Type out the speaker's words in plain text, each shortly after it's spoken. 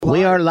live?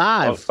 We are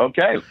live. Oh,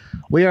 okay.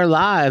 We are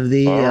live.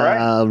 The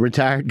right.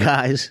 retired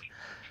guys.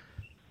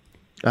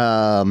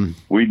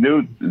 We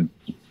knew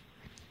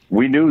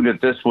that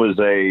this was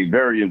a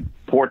very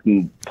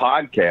important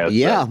podcast.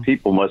 Yeah.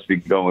 People must be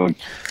going,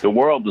 the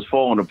world is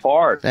falling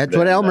apart. That's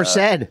what Elmer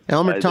said.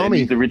 Elmer told they me.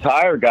 need the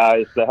retired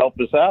guys to help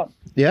us out.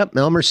 Yep.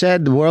 Elmer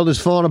said the world is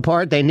falling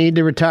apart. They need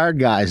the retired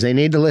guys. They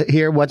need to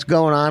hear what's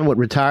going on with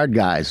retired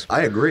guys.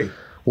 I agree.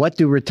 What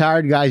do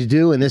retired guys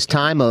do in this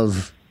time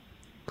of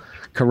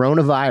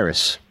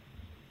coronavirus?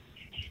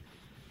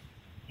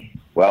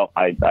 Well,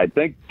 I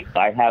think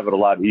I have it a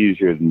lot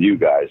easier than you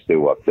guys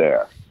do up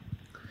there.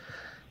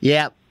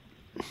 Yeah.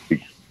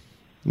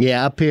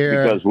 Yeah, up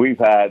here. Because we've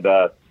had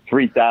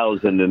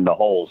 3,000 in the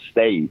whole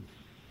state,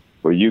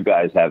 where you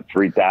guys have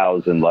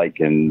 3,000 like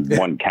in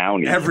one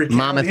county. Every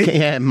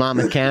county.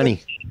 Monmouth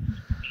County.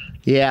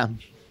 Yeah.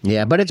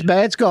 Yeah, but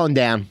it's going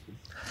down.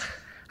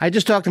 I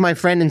just talked to my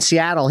friend in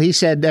Seattle. He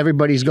said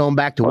everybody's going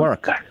back to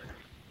work.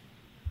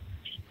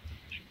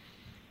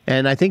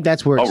 And I think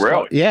that's where it's... Oh,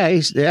 really? Yeah,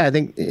 he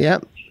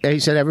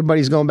said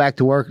everybody's going back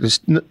to work.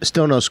 There's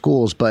still no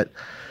schools, but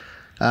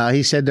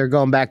he said they're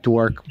going back to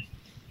work.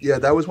 Yeah,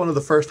 that was one of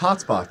the first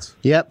hotspots.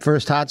 Yep,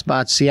 first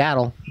hotspot,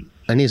 Seattle.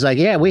 And he's like,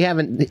 yeah, we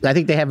haven't... I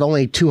think they have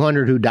only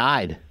 200 who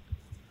died.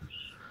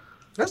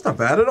 That's not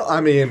bad at all.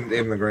 I mean,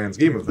 in the grand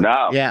scheme of things.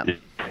 No. Yeah.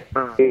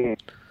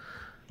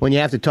 When you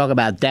have to talk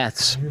about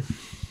deaths.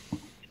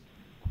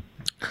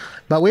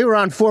 But we were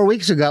on 4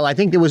 weeks ago. I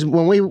think it was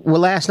when we were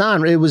last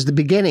on. It was the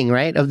beginning,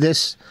 right, of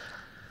this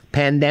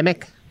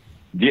pandemic?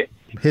 Yeah.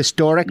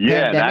 Historic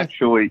Yeah, pandemic? and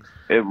actually,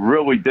 it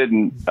really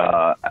didn't.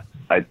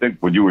 I think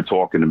when you were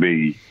talking to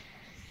me,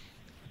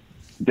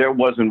 there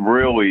wasn't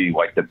really,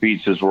 like, the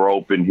beaches were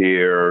open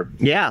here.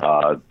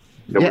 Yeah.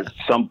 There were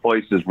some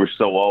places were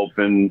still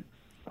open.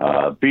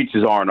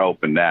 Beaches aren't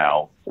open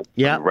now.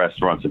 Yeah.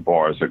 Restaurants and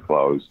bars are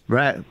closed.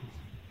 Right.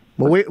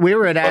 Well, we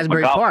were at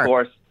Asbury golf Park.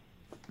 Course,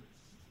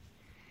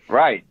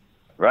 right.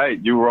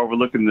 You were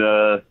overlooking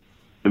the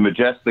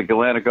majestic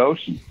Atlantic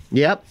Ocean.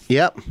 Yep.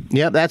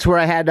 That's where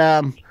I had.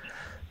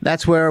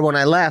 That's where when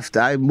I left,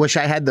 I wish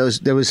I had those.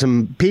 There was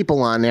some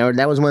people on there.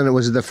 That was when it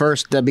was the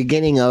first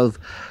beginning of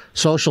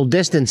social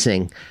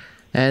distancing,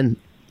 and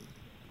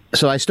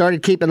so I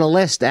started keeping a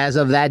list as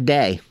of that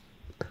day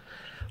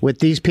with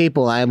these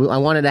people. I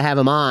wanted to have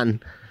them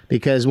on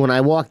because when I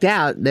walked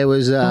out, there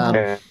was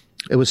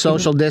it was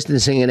social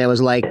distancing, and it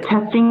was like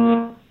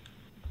testing.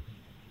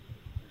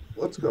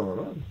 What's going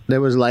on?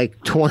 There was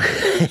like 20.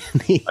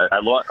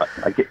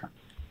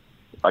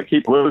 I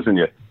keep losing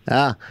you.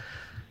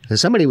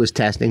 Somebody was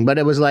testing, but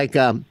it was like,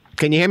 can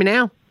you hear me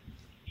now?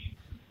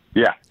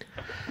 Yeah.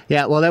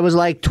 Yeah, well, there was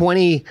like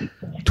 20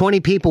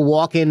 people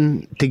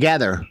walking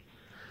together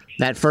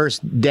that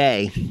first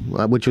day,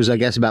 which was, I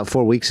guess, about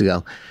 4 weeks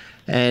ago.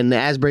 And the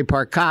Asbury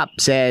Park cop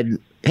said,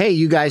 hey,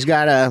 you guys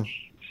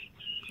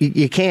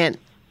you can't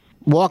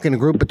walk in a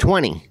group of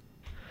 20.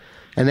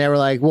 And they were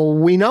like, well,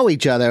 we know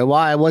each other.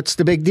 Why? What's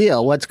the big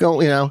deal? What's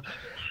going,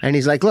 And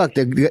he's like, look,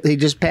 he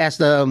just passed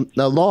the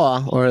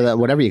law, or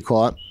whatever you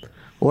call it,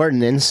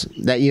 ordinance,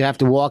 that you have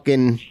to walk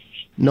in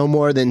no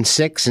more than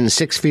 6 and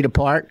 6 feet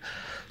apart.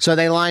 So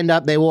they lined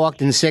up, they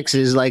walked in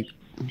sixes, like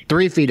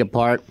 3 feet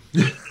apart.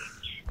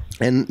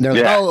 And they're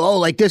like, oh,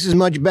 like this is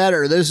much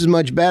better. This is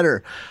much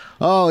better.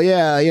 Oh,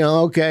 yeah,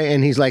 okay.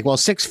 And he's like, well,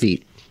 6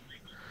 feet.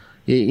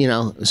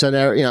 So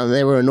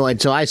they were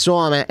annoyed. So I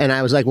saw him and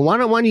I was like, well, why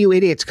don't one of you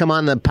idiots come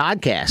on the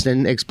podcast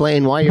and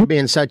explain why you're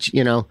being such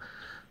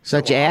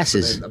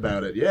asses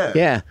about it? Yeah.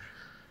 Yeah.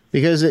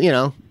 Because,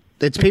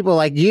 it's people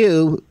like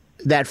you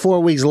that 4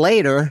 weeks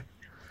later,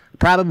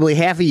 probably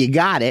half of you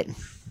got it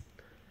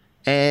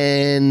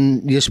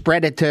and you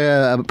spread it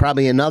to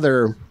probably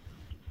another,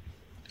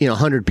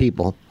 100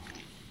 people.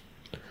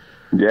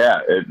 Yeah.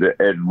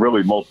 It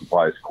really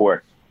multiplies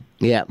quick.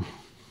 Yeah.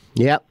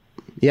 Yep.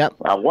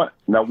 Now,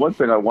 one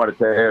thing I wanted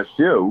to ask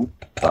you.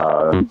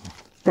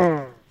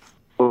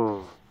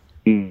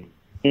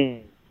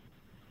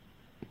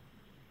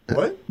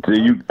 What?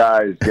 Do you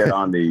guys get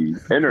on the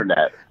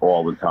internet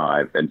all the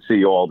time and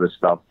see all this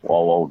stuff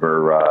all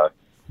over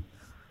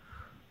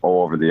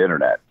the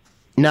internet?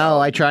 No,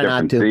 I try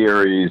not to.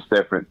 Theories,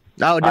 different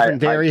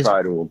theories. I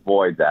try to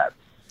avoid that.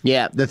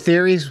 Yeah, the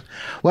theories.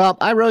 Well,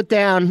 I wrote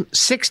down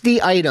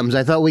 60 items.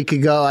 I thought we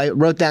could go. I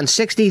wrote down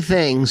 60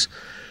 things.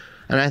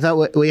 And I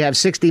thought we have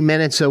 60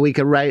 minutes so we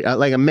could write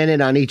like a minute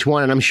on each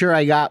one. And I'm sure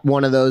I got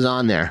one of those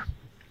on there,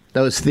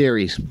 those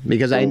theories.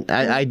 Because I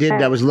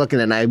was looking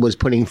and I was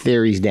putting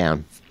theories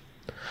down.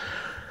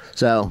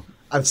 So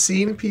I've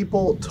seen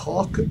people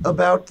talk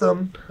about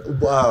them,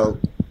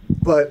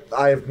 but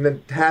I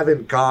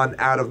haven't gone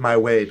out of my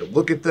way to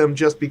look at them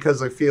just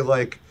because I feel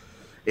like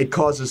it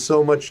causes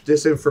so much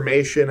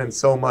disinformation and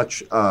so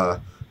much,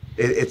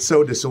 it's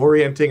so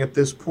disorienting at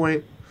this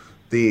point.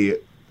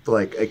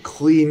 Like a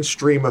clean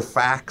stream of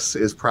facts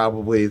is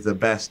probably the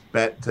best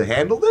bet to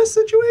handle this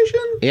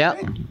situation.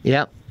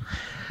 Yep.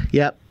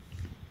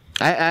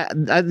 I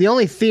the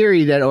only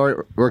theory that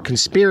or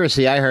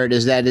conspiracy I heard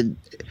is that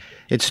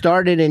it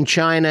started in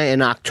China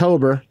in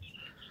October,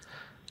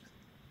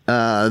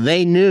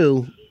 they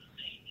knew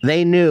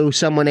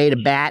someone ate a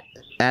bat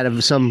out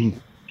of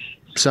some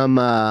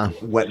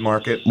Wet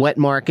market. wet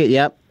market.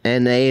 Yep,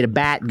 and they ate a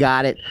bat,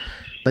 got it.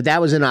 But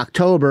that was in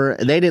October.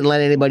 They didn't let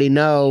anybody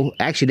know.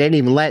 Actually, they didn't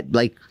even let,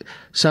 like,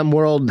 some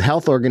World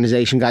Health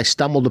Organization guy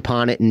stumbled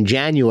upon it in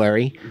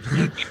January.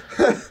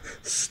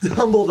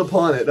 Stumbled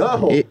upon it.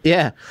 Oh.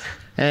 Yeah.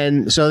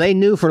 And so they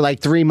knew for like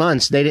 3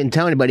 months. They didn't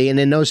tell anybody. And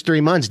in those 3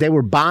 months, they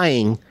were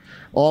buying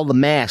all the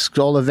masks,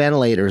 all the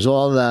ventilators,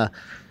 all the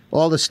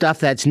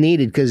stuff that's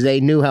needed because they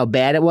knew how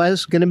bad it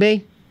was going to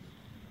be.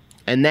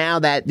 And now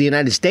that the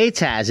United States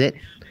has it,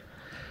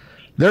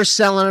 they're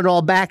selling it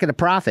all back at a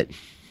profit.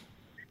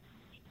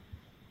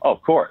 Oh,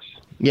 of course.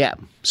 Yeah.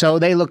 So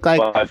they look like.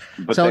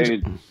 But so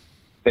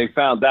they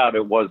found out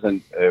it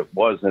wasn't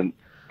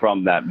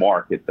from that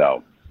market,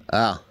 though.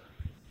 Oh.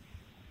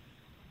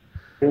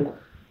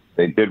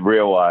 They did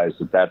realize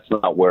that that's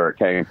not where it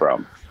came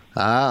from.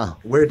 Oh.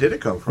 Where did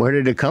it come from? Where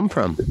did it come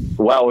from?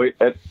 Well,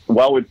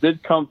 it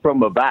did come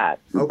from a bat,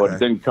 Okay. but it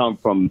didn't come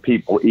from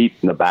people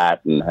eating the bat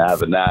and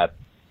having that.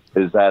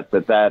 Is that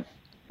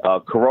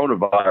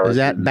coronavirus? Is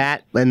that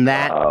bat and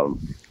that?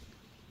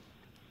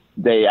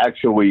 They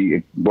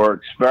actually were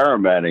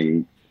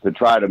experimenting to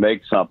try to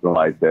make something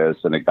like this,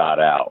 and it got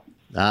out.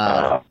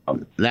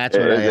 That's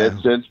what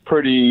it's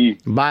pretty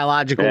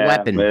biological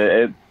weapon.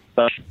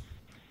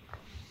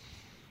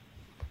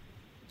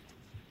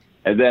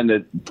 And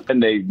then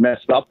they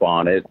messed up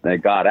on it, and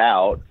it got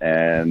out,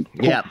 and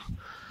Yeah.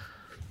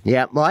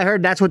 Yeah. Well, I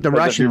heard that's what the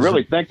Russians. If you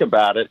really think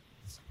about it,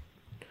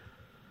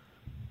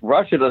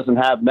 Russia doesn't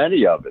have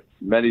many of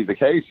the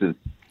cases.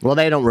 Well,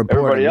 they don't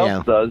report Everybody it,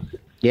 else does.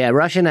 Yeah,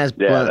 Russian has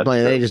Yeah,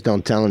 plenty. They true. just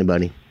don't tell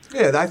anybody.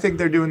 Yeah, I think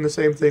they're doing the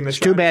same thing. It's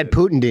too bad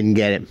Putin didn't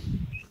get it.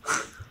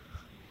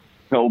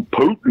 No,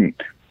 Putin.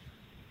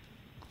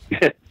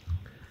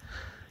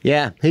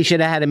 Yeah, he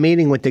should have had a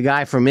meeting with the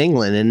guy from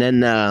England, and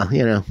then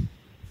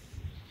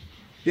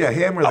Yeah,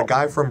 him or the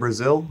guy from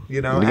Brazil.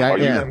 You know, The guy- half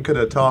of yeah. them could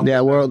have talked. yeah,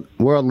 world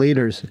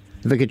leaders.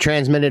 If it could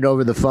transmit it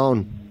over the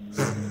phone,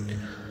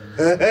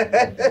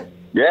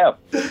 Yeah.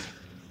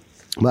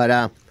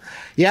 but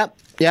yep.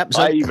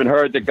 So I even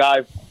heard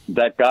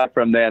that guy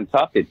from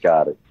Nantucket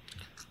got it.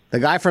 the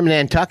guy from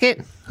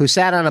Nantucket who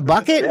sat on a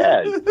bucket,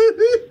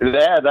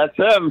 Yeah, that's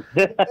him.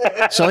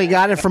 so he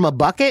got it from a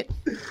bucket.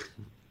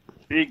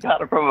 He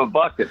got it from a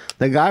bucket.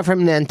 The guy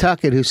from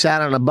Nantucket who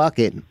sat on a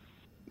bucket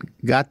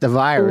got the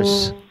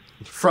virus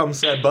From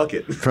said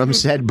bucket. from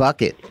said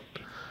bucket,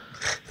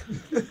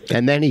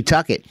 and then he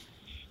took it.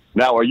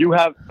 Now, are you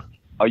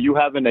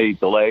having a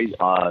delay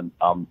on?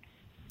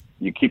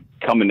 You keep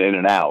coming in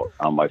and out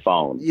on my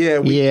phone. Yeah.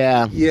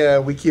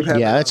 We keep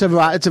having. Yeah, it's a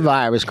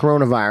virus,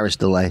 coronavirus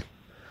delay.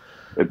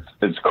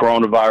 It's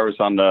coronavirus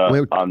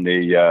on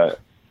the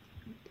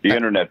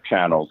internet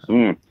channels.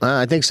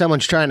 I think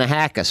someone's trying to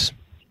hack us.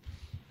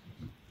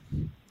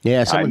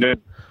 Yeah, I knew.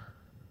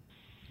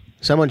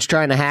 someone's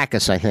trying to hack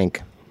us, I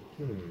think.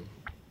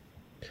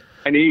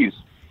 Chinese.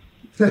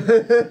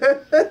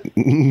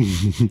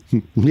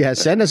 Yeah,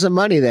 send us some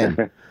money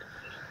then.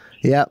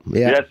 Yep.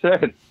 That's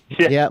it.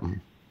 Yeah. Yep.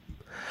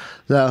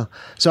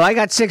 So I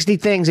got 60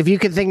 things. If you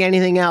can think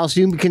anything else,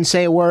 you can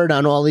say a word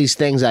on all these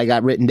things I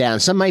got written down.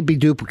 Some might be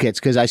duplicates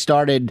because I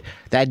started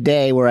that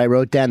day where I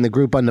wrote down the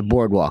group on the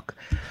boardwalk.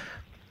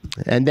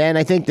 And then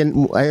I think the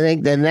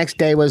next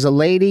day was a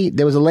lady.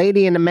 There was a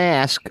lady in a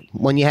mask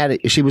when you had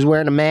it. She was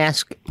wearing a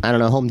mask. I don't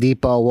know, Home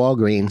Depot,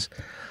 Walgreens.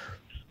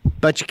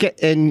 But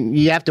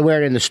you have to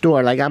wear it in the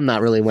store. Like I'm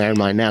not really wearing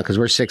mine now because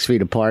we're 6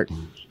 feet apart.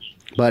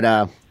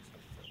 But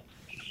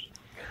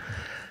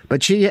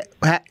she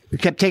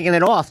kept taking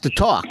it off to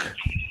talk.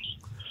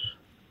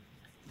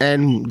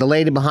 And the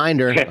lady behind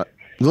her,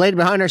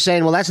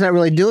 saying, "Well, that's not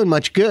really doing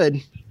much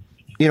good,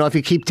 if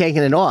you keep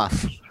taking it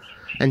off."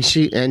 And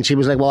she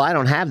was like, "Well, I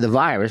don't have the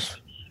virus."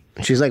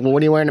 And she's like, "Well,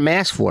 what are you wearing a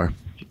mask for?"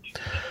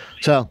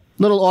 So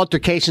little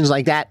altercations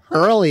like that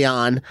early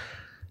on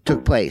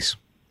took place.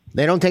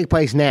 They don't take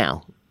place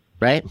now,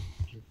 right?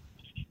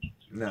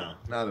 No,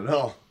 not at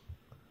all.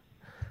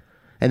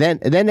 And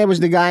then there was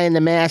the guy in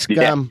the mask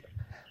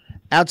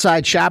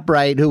outside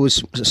ShopRite who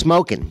was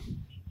smoking.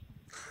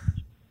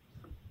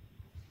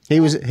 He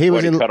was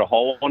Cut a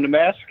hole in the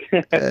mask.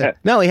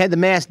 No, he had the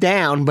mask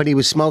down, but he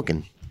was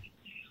smoking.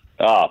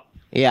 Oh.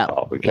 Yeah.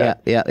 Oh, okay.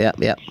 Yeah.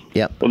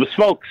 Well, the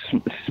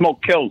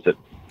smoke kills it.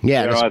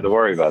 Yeah. You don't have to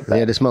worry about that.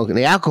 Yeah, the smoking.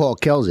 The alcohol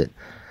kills it.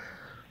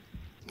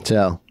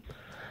 So,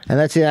 and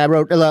that's it. I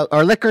wrote,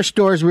 are liquor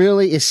stores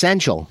really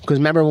essential? Because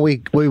remember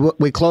when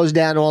we closed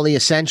down all the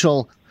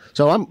essential.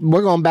 So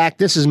we're going back.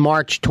 This is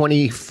March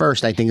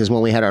 21st, I think, is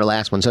when we had our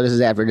last one. So this is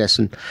after this,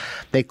 and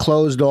they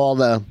closed all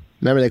the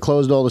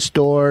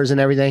stores and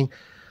everything,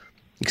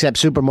 except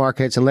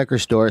supermarkets and liquor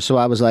stores. So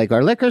I was like,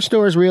 are liquor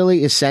stores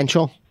really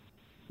essential?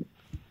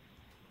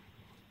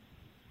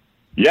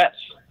 Yes.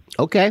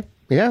 Okay.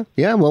 Yeah.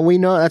 Well, we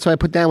know. That's why I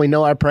put down. We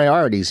know our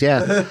priorities.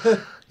 Yeah.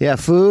 Yeah.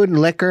 Food and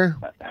liquor.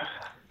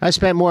 I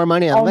spent more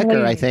money on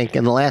liquor, I think,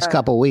 in the last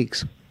couple of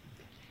weeks.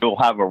 You'll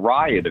have a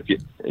riot if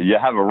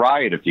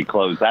you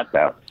close that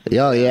down.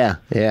 Oh yeah,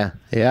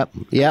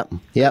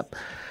 yep.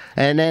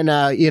 And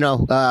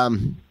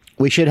then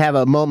we should have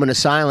a moment of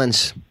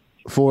silence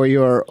for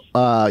your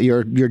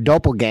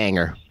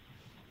doppelganger.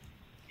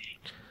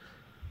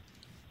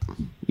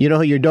 You know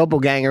who your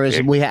doppelganger is?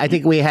 I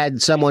think we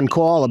had someone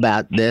call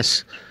about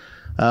this.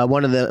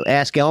 One of the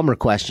Ask Elmer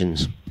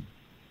questions.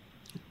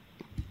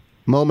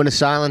 Moment of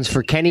silence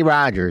for Kenny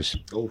Rogers.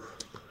 Oh.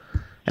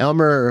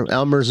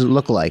 Elmer's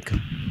lookalike.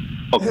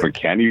 Oh, for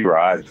Kenny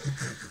Rogers.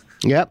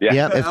 Yep.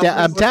 Yeah.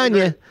 I'm telling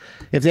you,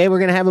 if they were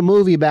going to have a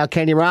movie about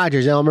Kenny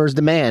Rogers, Elmer's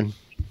the man.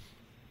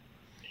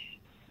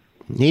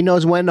 He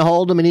knows when to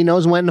hold them and he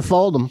knows when to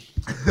fold them.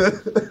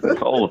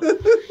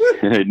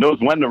 He knows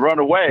when to run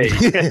away.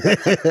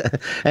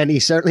 And he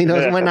certainly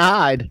knows when to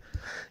hide.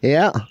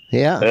 Yeah.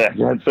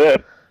 That's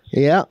it.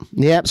 Yeah.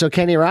 So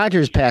Kenny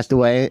Rogers passed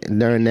away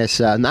during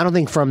this. I don't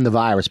think from the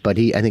virus, but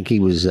I think he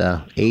was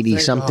 80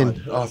 something.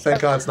 God. Oh,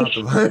 thank God it's not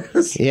the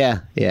virus. Yeah.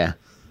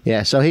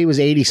 So he was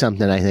 80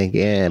 something, I think.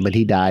 Yeah, but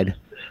he died.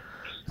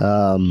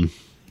 So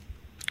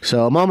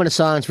a moment of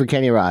silence for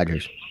Kenny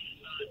Rogers.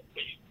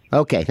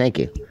 Okay, thank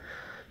you.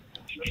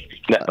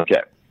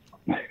 Okay.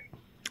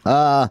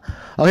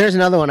 Here's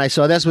another one I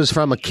saw. This was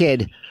from a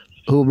kid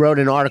who wrote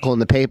an article in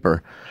the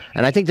paper,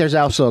 and I think there's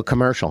also a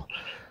commercial.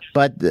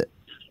 But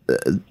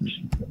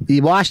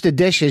you wash the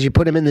dishes, you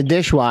put them in the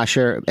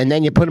dishwasher, and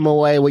then you put them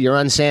away with your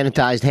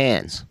unsanitized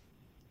hands.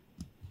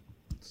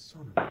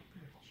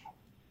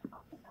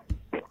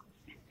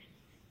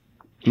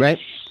 Right?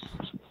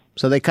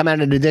 So they come out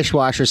of the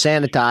dishwasher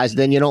sanitized,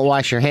 then you don't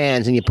wash your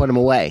hands and you put them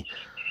away.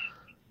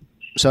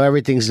 So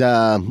everything's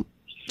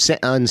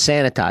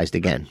unsanitized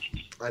again.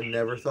 I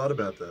never thought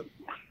about that.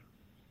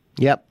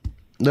 Yep.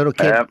 Little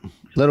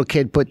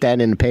kid put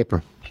that in the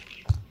paper.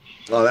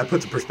 Oh, that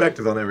puts a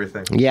perspective on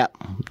everything. Yep.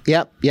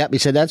 He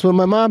said, that's what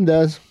my mom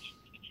does.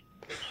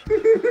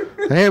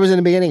 Here was in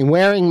the beginning,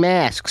 wearing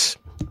masks.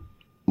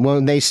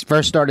 When they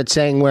first started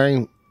saying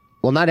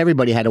well, not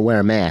everybody had to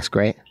wear a mask,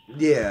 right?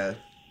 Yeah.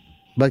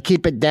 But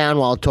keep it down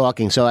while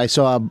talking. So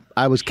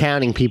I was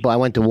counting people. I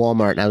went to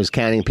Walmart and I was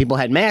counting. People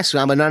had masks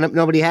on, but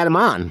nobody had them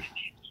on.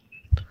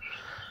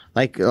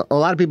 Like a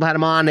lot of people had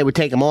them on. They would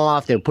take them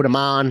off. They would put them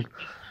on.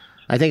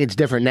 I think it's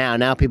different now.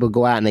 Now people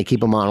go out and they keep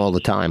them on all the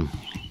time.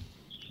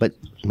 But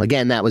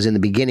again, that was in the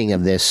beginning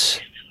of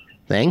this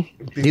thing.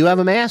 Do you have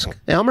a mask,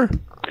 Elmer?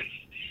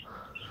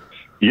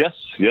 Yes,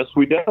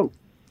 we do.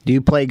 Do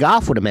you play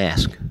golf with a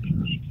mask?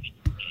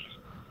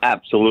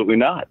 Absolutely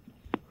not.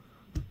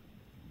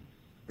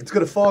 It's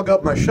going to fog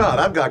up my shot.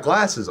 I've got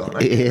glasses on.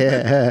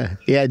 Yeah.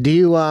 Do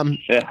you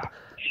Yeah.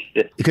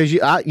 Because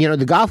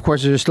the golf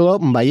courses are still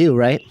open by you,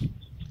 right?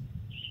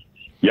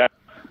 Yeah.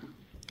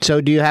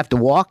 So do you have to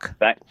walk?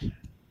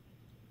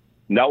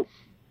 No.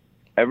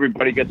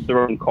 Everybody gets their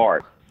own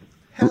cart.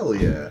 Hell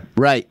yeah.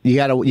 Right. You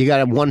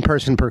got one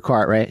person per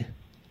cart, right?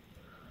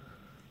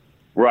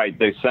 Right.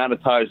 They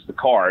sanitize the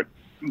cart.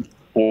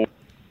 And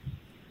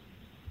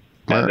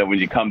then when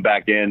you come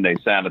back in, they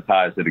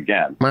sanitize it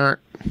again.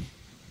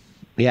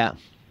 Yeah.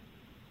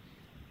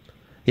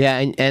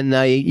 Yeah, and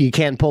you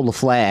can't pull the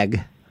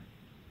flag.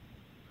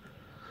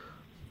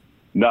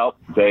 No,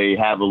 they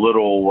have a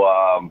little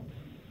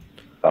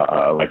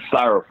like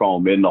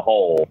styrofoam in the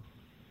hole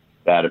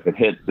that if it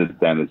hits it,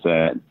 then it's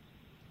in.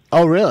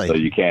 Oh, really? So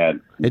you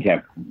can't.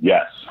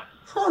 Yes.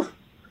 Huh.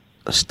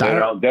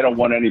 They don't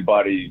want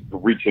anybody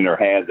reaching their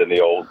hands in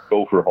the old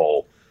gopher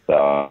hole.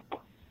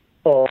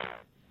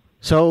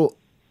 So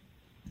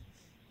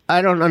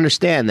I don't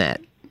understand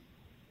that.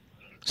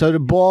 So the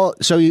ball,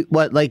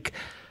 like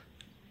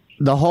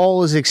the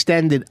hole is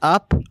extended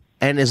up,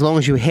 and as long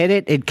as you hit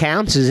it, it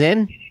counts as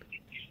in?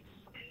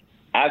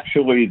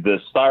 Actually, the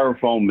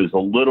styrofoam is a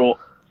little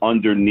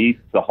underneath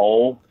the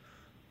hole.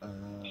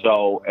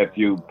 So if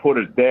you put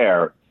it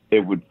there,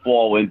 it would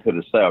fall into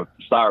the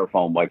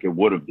styrofoam like it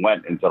would have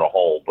went into the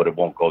hole, but it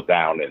won't go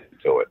down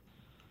into it.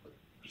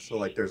 So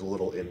like there's a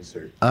little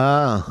insert.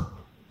 Oh,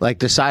 like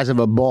the size of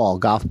a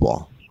golf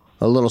ball,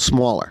 a little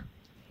smaller.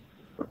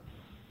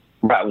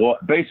 Right. Well,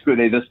 basically,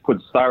 they just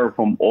put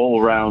styrofoam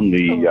all around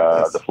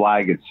the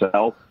flag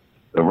itself,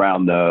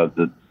 around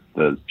the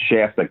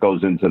shaft that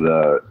goes into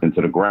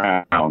the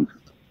ground,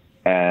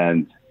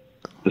 and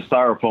the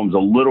styrofoam's a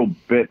little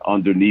bit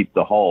underneath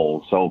the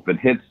hole. So if it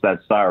hits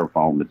that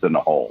styrofoam, it's in the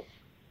hole.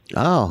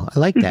 Oh, I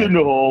like that. It's in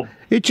the hole.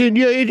 It's in.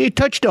 Yeah, it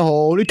touched the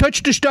hole. It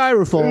touched the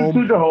styrofoam. It's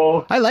in the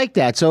hole. I like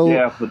that. So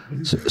yeah.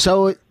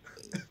 So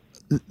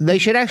they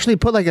should actually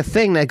put like a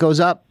thing that goes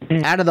up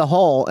out of the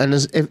hole, and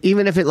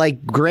even if it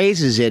like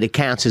grazes it, it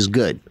counts as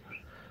good.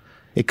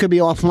 It could be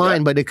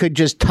offline, but it could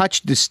just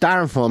touch the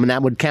styrofoam, and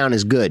that would count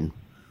as good.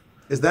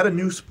 Is that a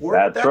new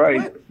sport? That's right.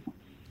 Point?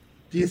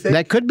 Do you think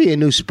that could be a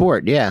new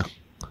sport? Yeah,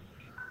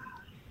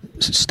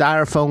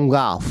 styrofoam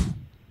golf.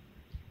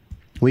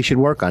 We should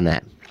work on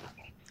that.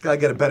 Gotta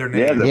get a better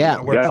name.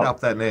 Yeah. Workshop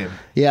that name.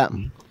 Yeah.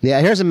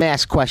 Here's a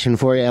mask question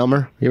for you,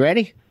 Elmer. You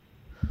ready?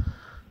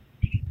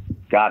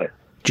 Got it.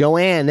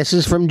 Joanne, this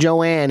is from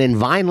Joanne in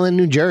Vineland,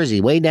 New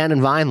Jersey, way down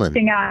in Vineland.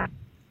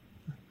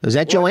 Is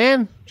that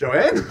Joanne?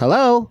 Joanne?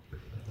 Hello?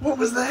 What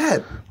was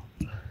that?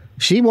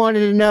 She wanted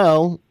to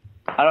know,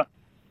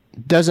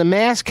 does a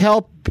mask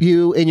help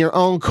you in your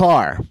own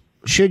car?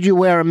 Should you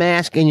wear a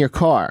mask in your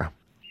car?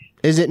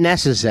 Is it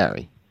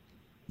necessary?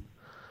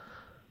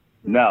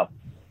 No.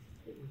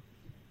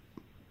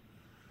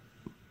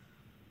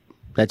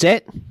 That's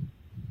it?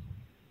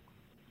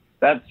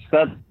 That's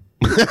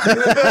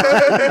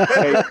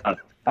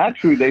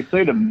actually, they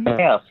say the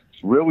masks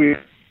really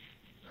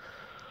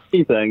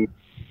anything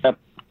that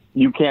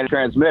you can't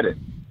transmit it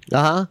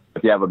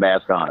if you have a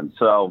mask on.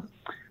 So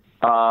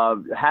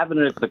having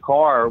it in the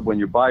car when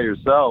you're by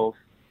yourself,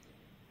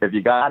 if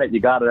you got it, you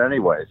got it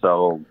anyway.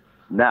 So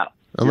no.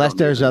 Unless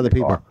there's other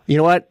people. You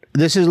know what?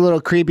 This is a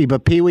little creepy,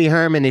 but Pee Wee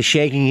Herman is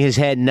shaking his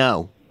head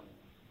no.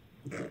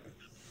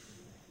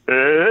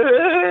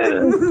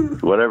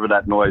 Whatever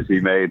that noise he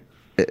made.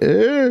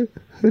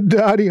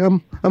 Dottie,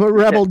 I'm a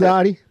rebel,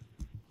 Dottie.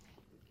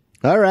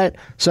 All right.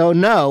 So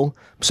no.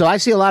 So I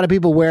see a lot of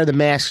people wear the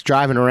masks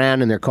driving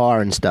around in their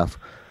car and stuff.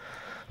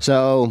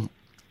 So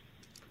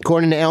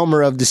according to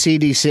Elmer of the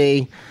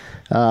CDC,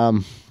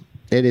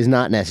 it is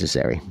not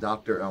necessary.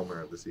 Dr.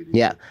 Elmer of the CDC.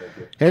 Yeah.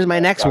 Here's my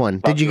next one.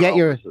 Did you get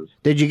your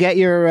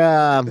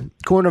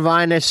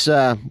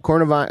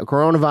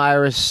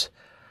coronavirus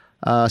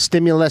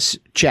stimulus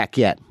check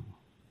yet?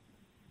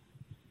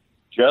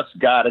 Just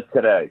got it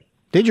today.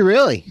 Did you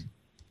really?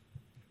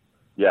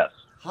 Yes.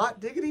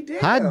 Hot diggity damn.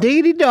 Hot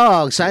diggity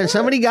dog.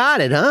 Somebody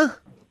got it, huh?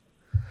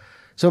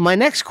 So my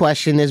next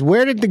question is,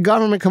 where did the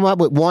government come up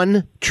with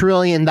 $1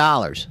 trillion?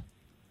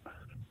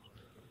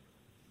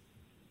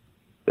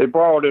 They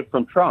borrowed it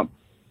from Trump.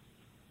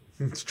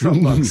 It's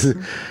Trump bucks.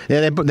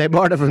 Yeah, they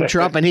borrowed it from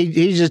Trump, and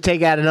he just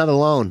take out another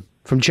loan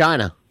from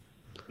China.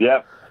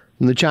 Yep.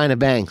 From the China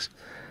banks.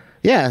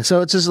 Yeah,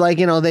 so it's just like,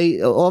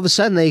 they all of a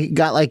sudden they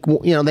got like,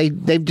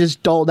 they've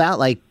just doled out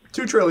like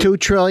 $2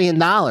 trillion.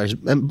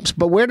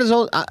 But where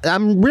does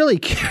I'm really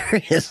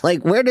curious,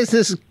 like, where does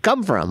this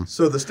come from?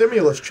 So the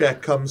stimulus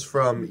check comes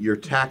from your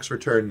tax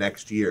return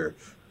next year.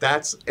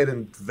 That's an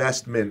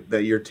investment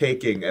that you're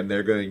taking, and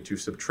they're going to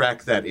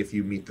subtract that if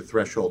you meet the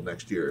threshold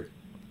next year.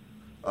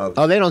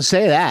 They don't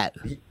say that.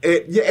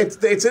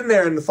 It's in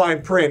there in the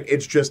fine print.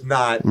 It's just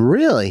not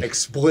really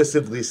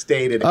explicitly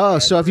stated. Oh,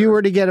 so if you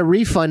were to get a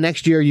refund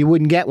next year, you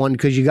wouldn't get one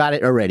because you got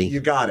it already.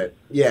 You got it.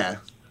 Yeah.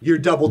 You're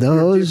double.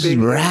 Those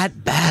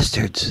rat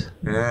bastards.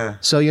 Yeah.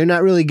 So you're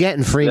not really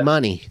getting free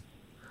money.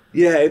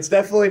 Yeah, it's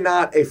definitely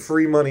not a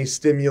free money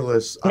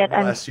stimulus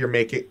unless you're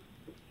making.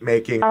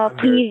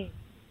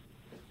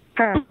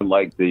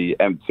 Like the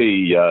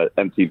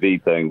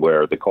MTV thing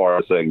where the car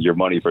is saying your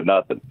money for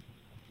nothing.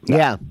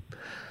 Yeah.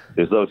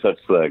 There's no such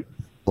thing.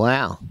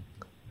 Wow.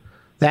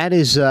 That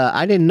is,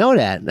 I didn't know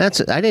that.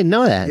 I didn't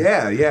know that.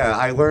 Yeah.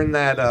 I learned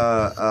that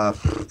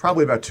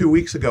probably about 2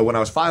 weeks ago when I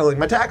was filing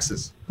my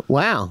taxes.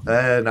 Wow.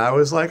 And I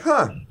was like,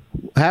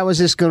 how is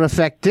this going to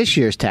affect this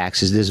year's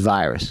taxes, this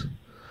virus?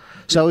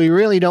 So you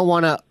really don't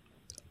want to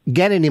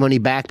get any money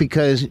back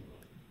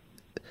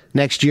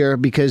next year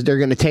because they're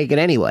going to take it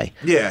anyway.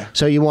 Yeah.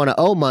 So you want to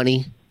owe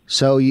money,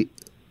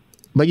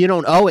 but you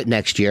don't owe it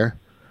next year.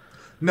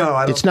 No,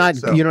 I don't. It's not.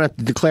 So. You don't have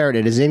to declare it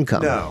as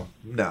income. No.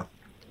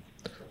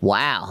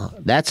 Wow,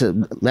 that's a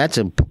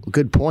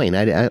good point.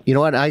 You know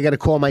what? I got to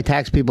call my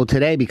tax people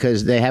today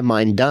because they have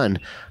mine done.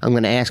 I'm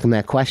going to ask them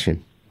that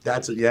question.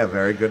 That's a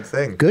very good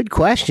thing. Good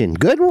question.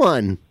 Good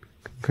one.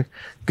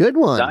 Good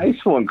one.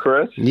 Nice one,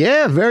 Chris.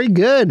 Yeah, very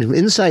good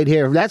insight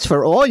here. That's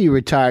for all you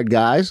retired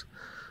guys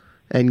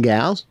and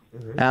gals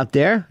out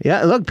there.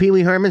 Yeah, look, Pee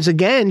Wee Herman's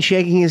again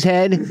shaking his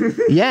head.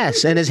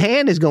 Yes, and his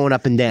hand is going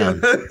up and down.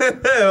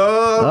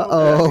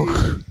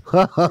 Uh-oh.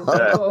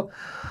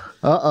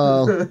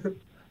 Uh-oh.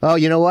 Oh,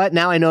 you know what?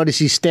 Now I notice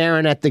he's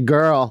staring at the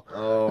girl,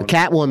 the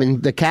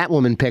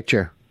Catwoman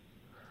picture.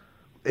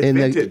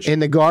 It's in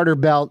the garter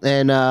belt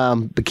and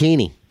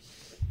bikini.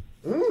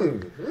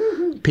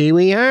 Pee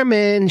Wee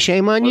Herman,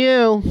 shame on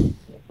you.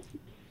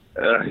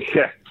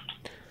 Yeah.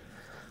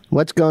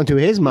 What's going through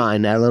his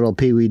mind, that little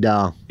Pee Wee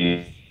doll?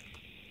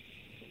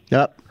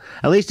 Yep.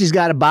 At least he's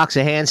got a box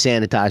of hand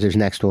sanitizers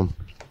next to him.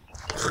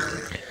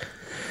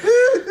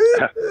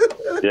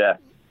 Yeah.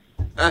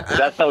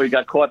 That's how he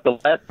got caught the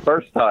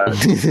first time.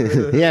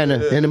 Yeah,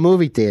 in a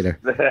movie theater.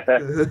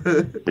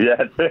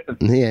 Yeah.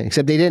 Yeah,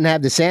 except they didn't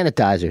have the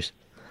sanitizers.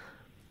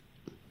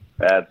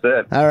 That's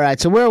it. All right,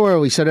 so where were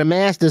we? So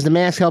does the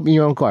mask help in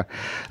your own car?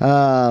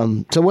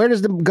 So where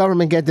does the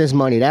government get this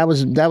money? That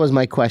was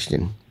my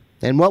question.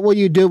 And what will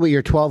you do with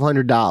your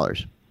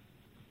 $1,200?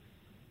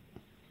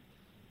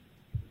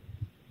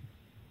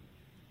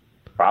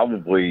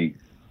 Probably.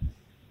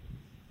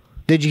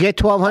 Did you get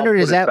 $1,200?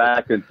 Is that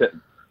back into?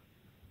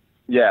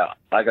 Yeah,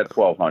 I got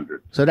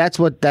 $1,200. So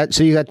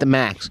so you got the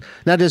max.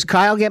 Now, does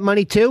Kyle get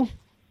money too,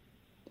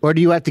 or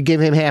do you have to give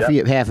him half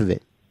of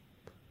it?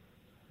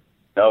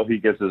 No, he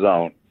gets his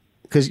own.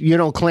 Because you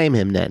don't claim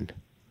him then.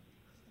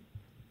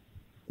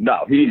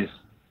 No, he's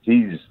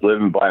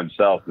living by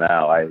himself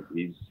now.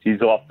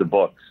 He's off the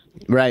books.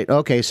 Right.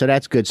 Okay. So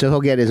that's good. So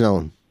he'll get his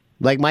own.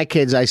 Like my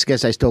kids, I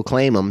guess I still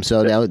claim them,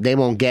 so they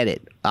won't get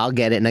it. I'll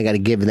get it, and I got to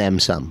give them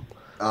some.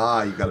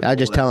 You got. I'll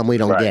just tell them we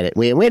don't get it.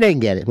 We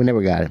didn't get it. We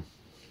never got it.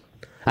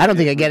 I don't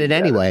think I get it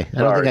anyway. I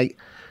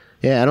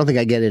don't think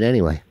I get it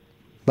anyway.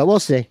 But we'll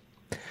see.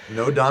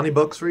 No Donnie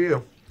Bucks for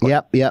you.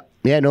 Yep. Yeah,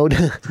 no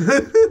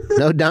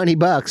no Donnie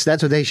Bucks.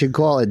 That's what they should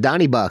call it,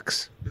 Donnie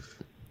Bucks.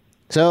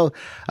 So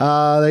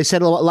they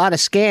said a lot of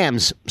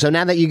scams. So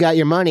now that you got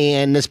your money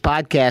and this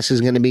podcast is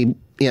going to be,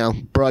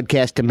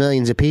 broadcast to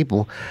millions of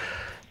people,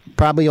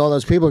 probably all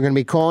those people are going to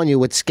be calling you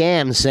with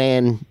scams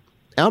saying,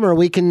 Elmer,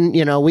 we can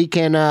put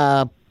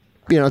that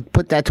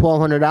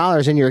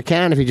 $1,200 in your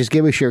account if you just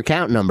give us your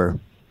account number.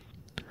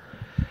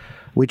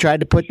 We tried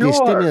to put the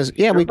stimulus.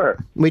 Yeah,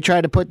 we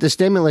tried to put the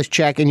stimulus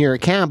check in your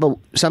account, but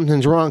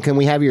something's wrong. Can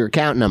we have your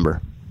account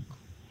number?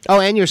 Oh,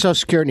 and your Social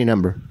Security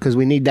number, because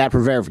we need that for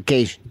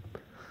verification.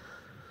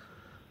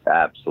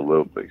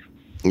 Absolutely.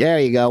 There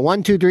you go.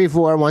 1 2 3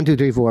 4 1 2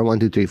 3 4 1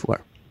 2 3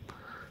 4.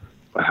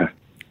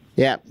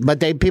 Yeah, but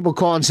people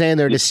calling saying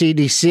they're the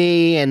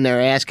CDC and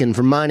they're asking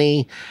for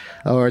money,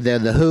 or they're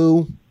the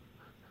WHO.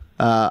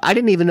 I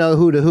didn't even know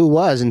who the WHO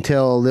was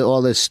until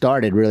all this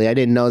started. Really, I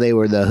didn't know they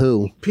were the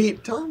WHO.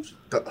 Pete, tell him.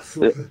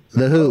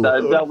 The WHO.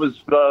 That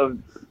was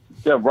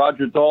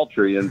Roger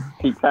Daltrey and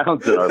Pete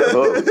Townsend are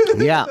the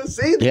WHO.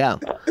 Yeah,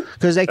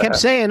 because they kept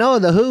saying, "Oh,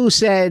 the WHO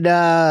said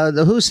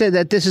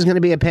that this is going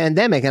to be a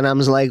pandemic," and I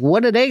was like,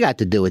 "What do they got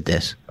to do with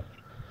this?"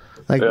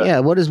 Like,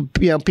 what is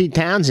Pete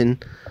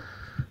Townsend?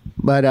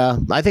 But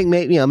I think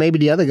maybe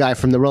the other guy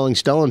from the Rolling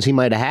Stones, he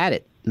might have had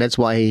it. That's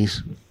why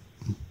he's.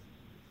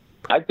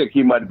 I think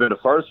he might have been the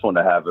first one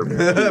to have it.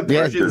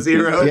 Version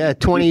 0. Yeah,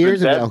 20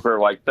 years ago. For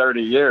like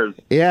 30 years.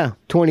 Yeah,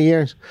 20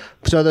 years.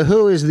 So the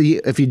WHO is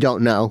if you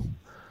don't know,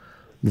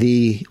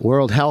 the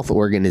World Health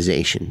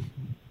Organization,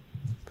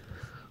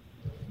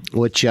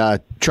 which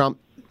Trump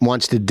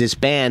wants to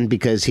disband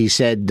because he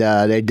said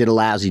they did a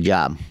lousy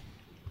job.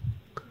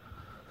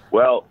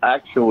 Well,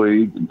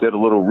 actually, did a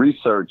little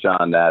research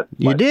on that.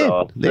 You did?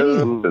 Some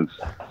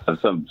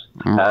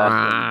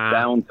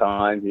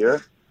downtime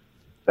here.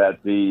 That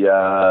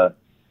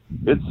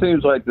it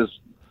seems like this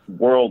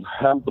World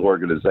Health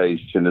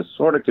Organization is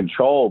sort of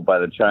controlled by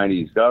the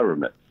Chinese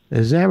government.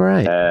 Is that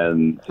right?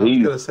 And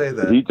he just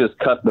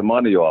cut the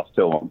money off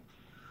to them.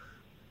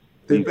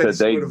 He said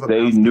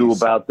they knew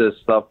about this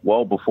stuff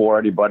well before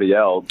anybody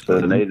else,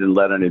 and they didn't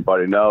let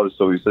anybody know.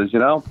 So he says, you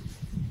don't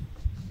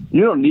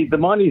need the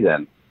money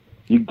then.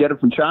 You get it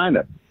from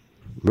China.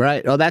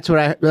 Right. Oh, that's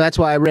why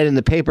I read in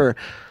the paper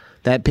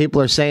that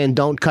people are saying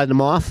don't cut them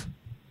off.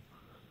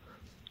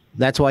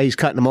 That's why he's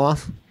cutting them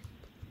off?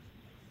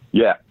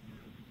 Yeah.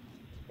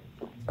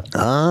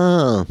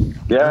 Oh.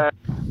 Yeah.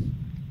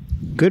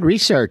 Good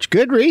research.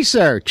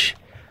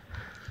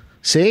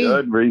 See?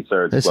 Good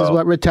research. This is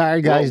what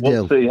retired guys do.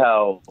 We'll see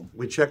how...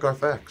 We check our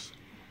facts.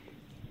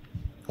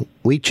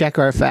 We check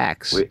our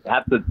facts. We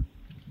have to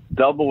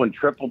double and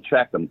triple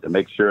check them to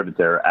make sure that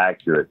they're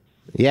accurate.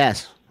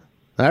 Yes.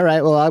 All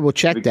right. Well, I will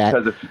check that.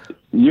 Because if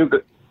you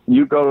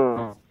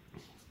go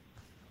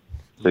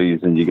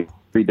season, you get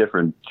 3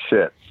 different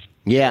shit.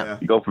 Yeah.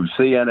 You go from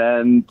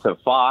CNN to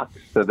Fox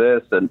to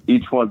this, and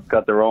each one's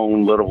got their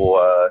own little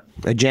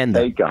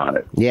agenda take on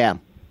it. Yeah.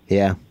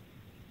 Yep.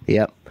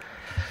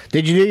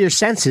 Did you do your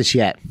census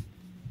yet?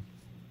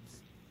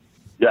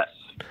 Yes.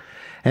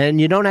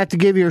 And you don't have to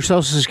give your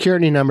Social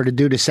Security number to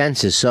do the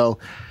census. So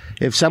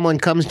if someone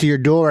comes to your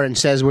door and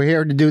says, we're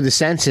here to do the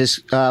census,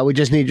 we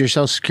just need your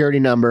Social Security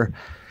number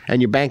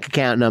and your bank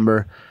account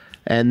number,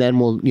 and then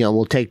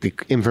we'll take the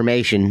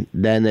information,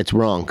 then it's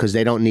wrong because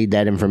they don't need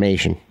that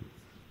information.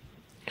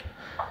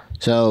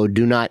 So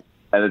do not.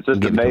 And it's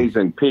just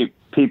amazing.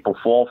 People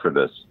fall for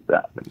this.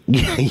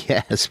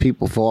 Yes,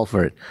 people fall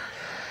for it.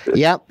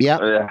 Yep.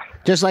 Yeah.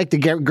 Just like the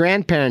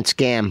grandparent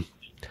scam.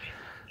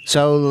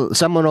 So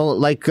someone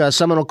will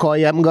call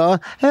you up and go,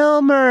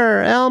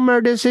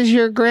 Elmer, this is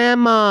your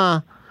grandma.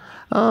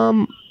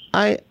 I'm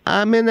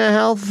in a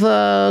health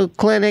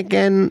clinic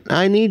and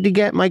I need to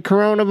get my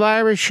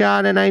coronavirus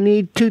shot and I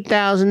need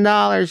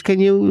 $2,000. Can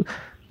you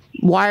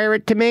wire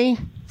it to me?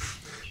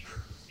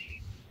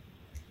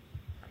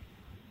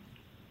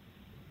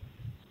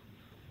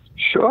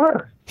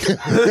 Sure.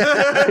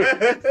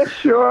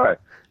 Sure.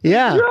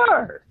 Yeah.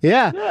 Sure.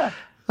 Yeah.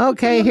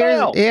 Okay,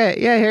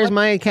 here's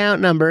my account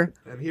number.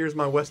 And here's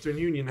my Western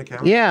Union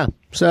account. Yeah.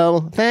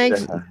 So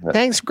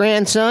thanks,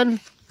 grandson.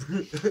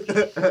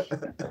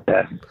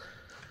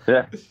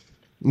 Yeah.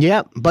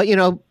 Yeah, but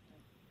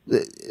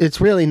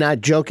it's really not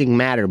joking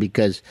matter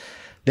because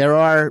there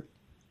are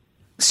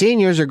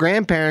seniors or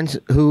grandparents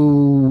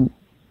who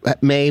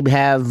may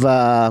have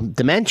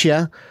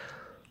dementia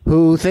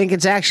who think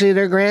it's actually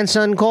their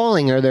grandson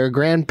calling or their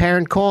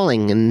grandparent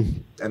calling,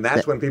 and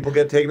that's when people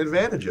get taken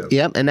advantage of.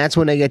 Yep, and that's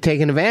when they get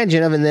taken advantage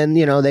of, and then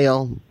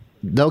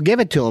they'll give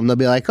it to them. They'll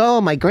be like,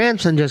 "Oh, my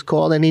grandson just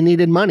called and he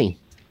needed money,"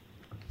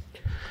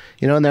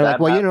 and they're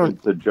like, "Well,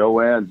 to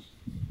Joanne's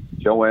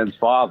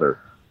father."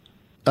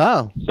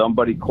 Oh,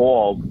 somebody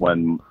called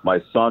when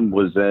my son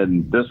was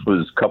in. This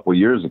was a couple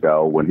years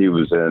ago when he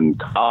was in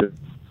college.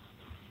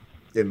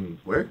 In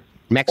where?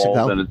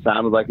 Mexico. And it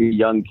sounded like a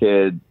young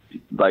kid.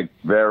 like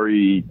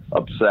very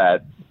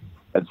upset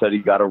and said he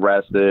got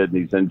arrested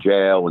and he's in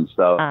jail and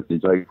stuff.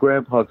 He's like,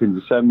 Grandpa, can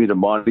you send me the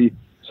money?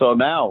 So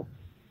now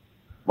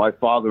my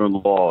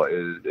father-in-law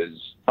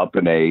is up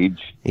in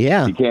age.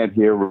 Yeah. He can't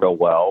hear real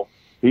well.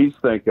 He's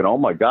thinking, oh,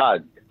 my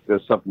God,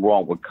 there's something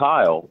wrong with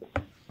Kyle.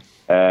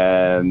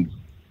 And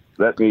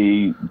but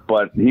he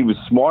was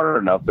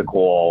smart enough to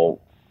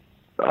call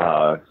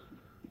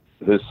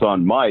his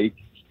son, Mike.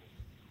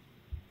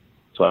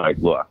 So like,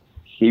 look,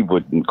 he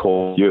wouldn't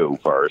call you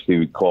first. He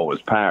would call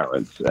his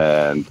parents.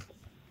 And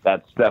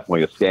that's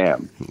definitely a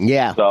scam.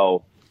 Yeah.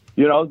 So,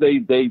 you know,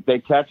 they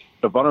catch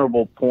a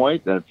vulnerable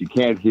point, and if you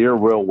can't hear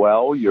real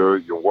well,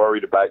 you're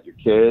worried about your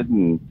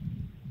kid,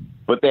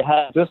 but they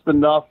have just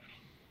enough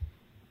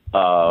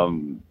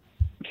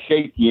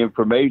shaky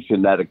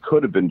information that it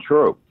could have been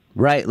true.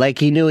 Right, like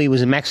he knew he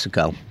was in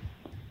Mexico.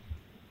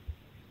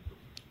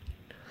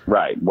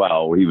 Right.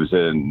 Well, he was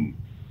in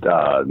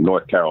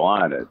North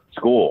Carolina at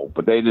school,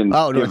 but they didn't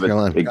give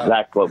an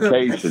exact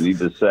location. He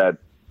just said,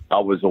 I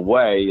was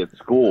away at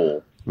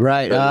school.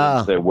 Right. They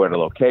didn't say where the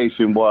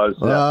location was.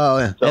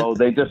 So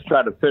they just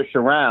try to fish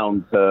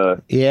around.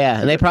 Yeah,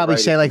 and they probably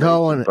say like,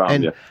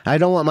 and I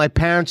don't want my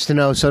parents to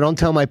know, so don't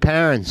tell my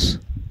parents.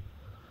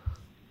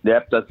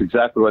 Yep, that's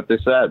exactly what they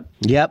said.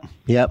 Yep.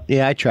 Yeah,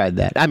 I tried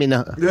that. I mean,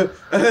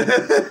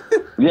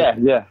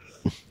 yeah.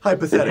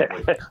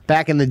 Hypothetically.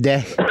 Back in the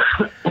day.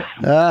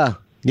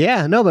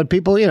 Yeah, no, but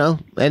people, you know,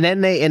 and then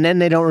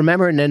they don't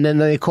remember, and then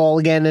they call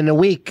again in a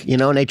week, you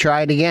know, and they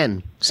try it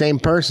again. Same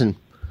person.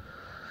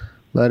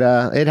 But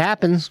it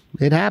happens.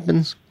 It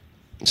happens.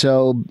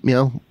 So, you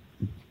know,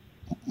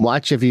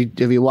 watch if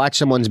you watch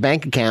someone's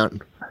bank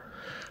account.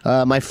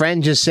 My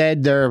friend just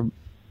said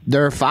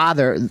their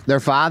father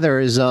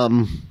is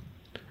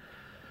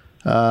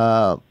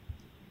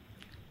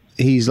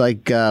he's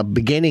like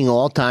beginning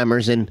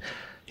Alzheimer's, and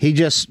he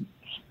just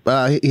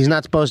he's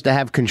not supposed to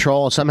have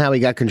control. Somehow he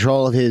got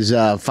control of his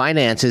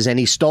finances, and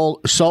he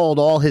sold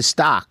all his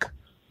stock.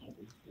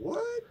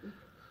 What?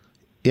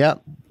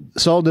 Yep.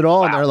 Sold it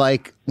all, and they're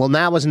like, well,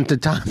 now wasn't the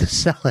time to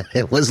sell it.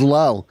 It was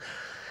low,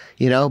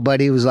 you know,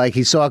 but he was like,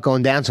 he saw it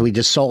going down, so he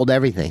just sold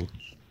everything.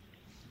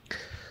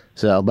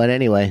 So, but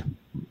anyway,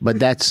 but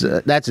that's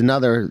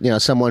another, you know,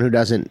 someone who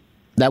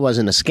that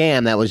wasn't a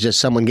scam. That was just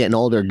someone getting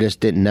older, just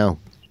didn't know.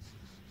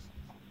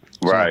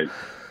 Right.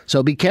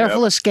 So be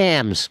careful of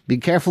scams. Be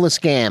careful of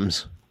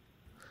scams.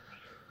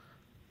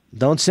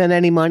 Don't send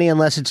any money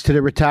unless it's to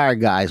the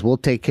retired guys. We'll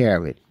take care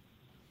of it.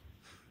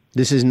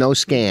 This is no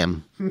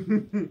scam.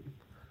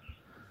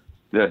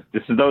 Yeah,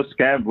 this is no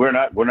scam. We're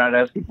not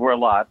asking for a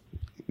lot.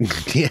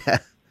 Yeah,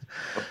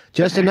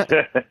 just enough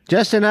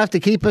to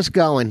keep us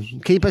going,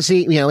 keep us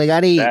eating. You know, we got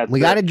to eat, we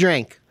got to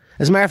drink.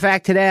 As a matter of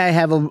fact, today I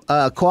have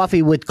a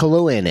coffee with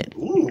Kahlua in it.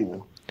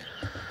 Ooh,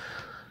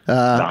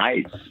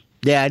 nice.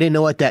 Yeah, I didn't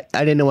know what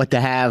to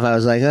have. I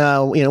was like,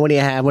 oh, you know, what do you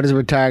have? What does a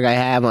retired guy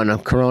have on a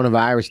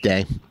coronavirus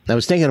day? I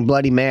was thinking of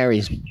Bloody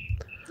Marys.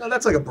 Oh,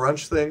 that's like a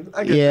brunch thing.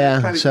 I get yeah,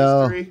 that kind of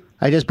so history.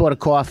 I just bought a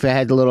coffee. I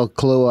had the little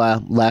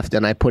Kahlua left,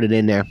 and I put it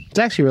in there. It's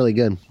actually really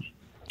good.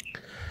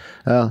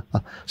 So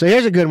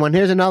here's a good one.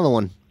 Here's another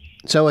one.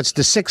 So it's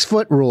the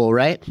 6-foot rule,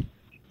 right?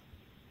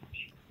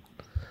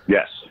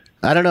 Yes.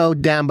 I don't know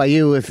down by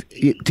you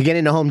to get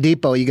into Home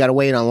Depot, you got to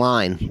wait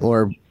online,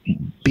 or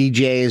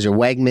BJ's or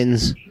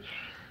Wegmans.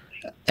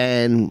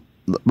 And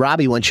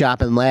Robbie went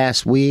shopping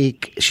last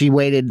week. She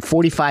waited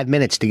 45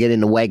 minutes to get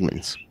into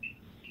Wegmans.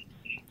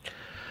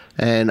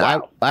 And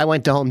wow. I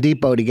went to Home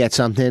Depot to get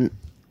something.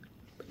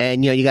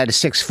 And, you know, you got to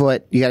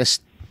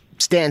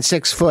stand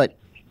 6 foot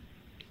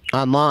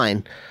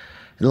online.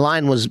 The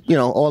line was, you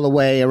know, all the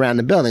way around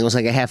the building. It was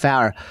like a half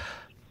hour.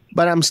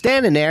 But I'm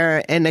standing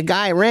there, and the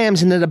guy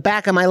rams into the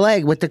back of my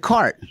leg with the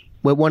cart,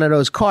 with one of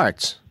those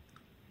carts.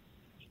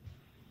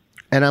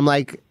 And I'm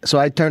like, so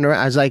I turned around.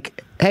 I was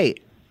like, hey,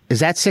 is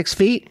that 6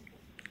 feet?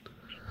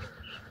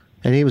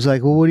 And he was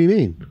like, well, what do you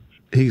mean?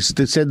 He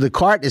said the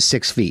cart is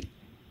 6 feet.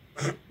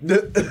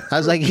 I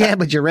was like, yeah,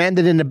 but you rammed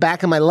it in the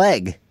back of my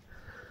leg.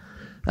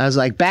 I was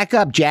like, back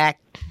up, Jack.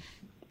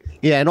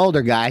 Yeah, an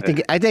older guy.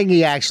 I think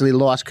he actually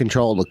lost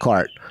control of the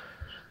cart.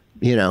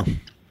 You know,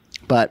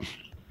 but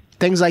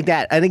things like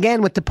that. And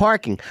again, with the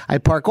parking, I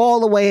park all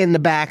the way in the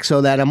back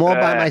so that I'm all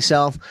by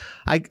myself.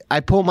 I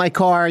pull my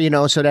car, you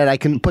know, so that I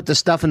can put the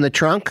stuff in the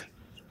trunk.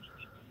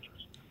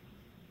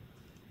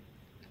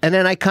 And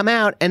then I come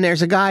out, and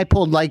there's a guy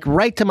pulled like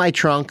right to my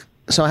trunk.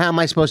 So how am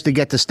I supposed to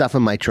get the stuff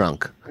in my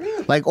trunk?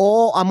 Like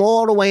I'm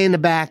all the way in the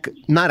back,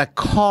 not a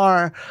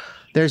car.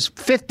 There's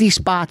 50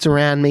 spots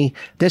around me.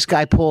 This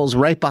guy pulls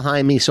right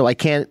behind me, so I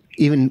can't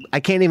even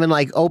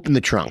like open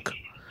the trunk.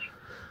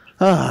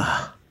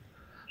 It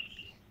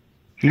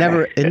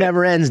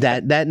never ends.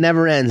 That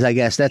never ends. I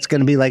guess that's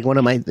going to be like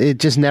it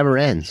just never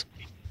ends.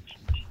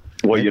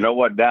 Well, you know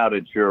what? Now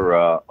that you're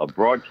a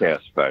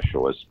broadcast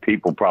specialist,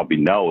 people probably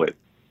know it.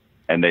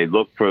 And they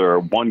look for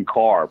one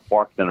car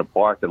parked in a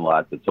parking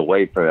lot that's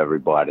away from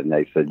everybody. And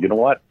they said, you know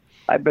what?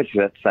 I bet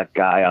you that's that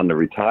guy on the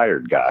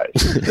retired guys.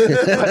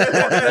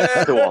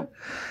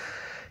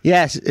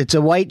 Yes, it's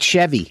a white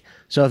Chevy.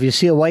 So if you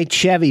see a white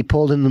Chevy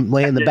pulled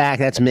way in the back,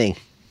 that's me.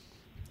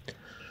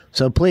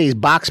 So please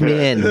box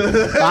me in.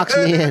 Box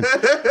me in.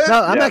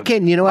 No, I'm not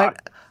kidding. You know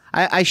what?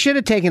 I should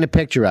have taken a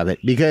picture of it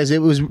because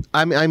it was,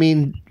 I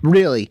mean,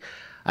 really,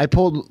 I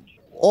pulled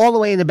all the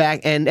way in the back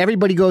and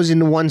everybody goes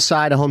into one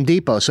side of Home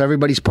Depot. So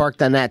everybody's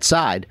parked on that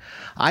side.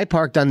 I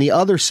parked on the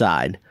other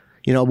side,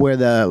 you know, where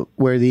the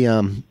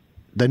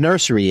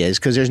nursery is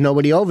because there's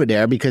nobody over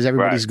there because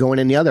everybody's going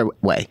in the other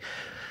way.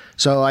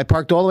 So I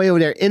parked all the way over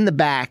there in the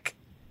back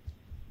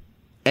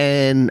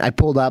and I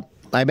pulled up.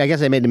 I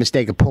guess I made the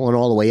mistake of pulling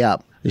all the way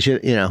up. You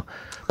know,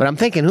 but I'm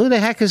thinking, who the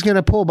heck is going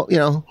to pull? You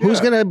know, who's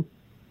going to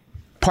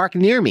park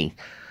near me?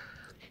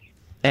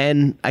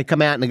 And I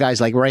come out, and the guy's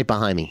like right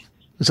behind me.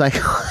 It's like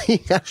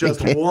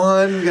just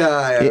one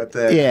guy out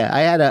there. Yeah,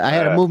 I had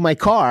to move my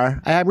car.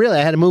 I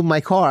had to move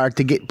my car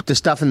to get the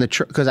stuff in the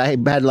truck because I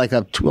had like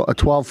a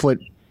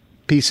 12-foot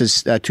piece of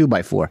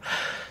 2x4.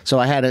 So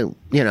I had to,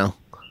 you know,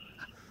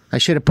 I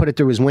should have put it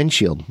through his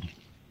windshield.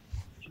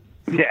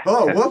 Yeah.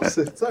 Oh, whoops!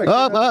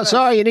 Sorry.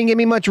 Sorry, you didn't give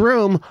me much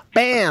room.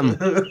 Bam.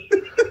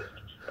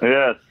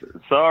 Yes.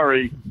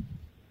 Sorry.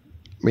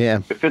 Yeah.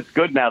 If it's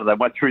good now that I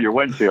went through your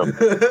windshield.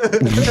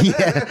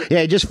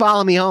 Yeah. Just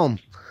follow me home.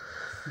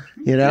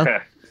 You know.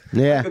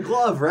 Yeah. Like a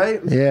glove, right?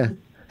 Yeah.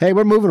 Hey,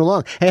 we're moving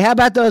along. Hey, how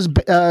about those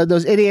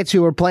idiots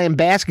who were playing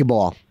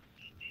basketball?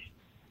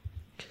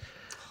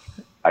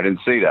 I didn't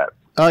see that.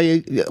 Oh,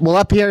 well,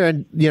 up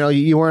here, you know,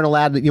 you weren't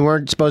allowed. You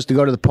weren't supposed to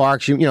go to the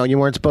parks. You know, you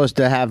weren't supposed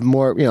to have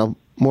more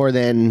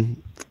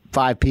than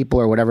 5 people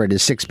or whatever it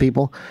is, 6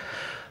 people.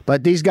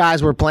 But these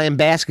guys were playing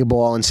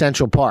basketball in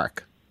Central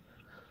Park.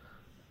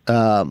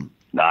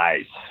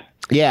 Nice.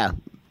 Yeah.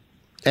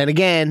 And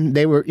again,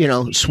 they were, you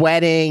know,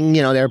 sweating.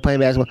 You know, they were playing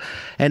basketball,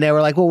 and they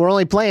were like, "Well, we're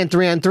only playing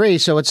 3-on-3,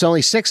 so it's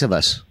only 6 of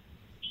us."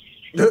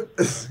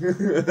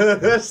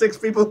 6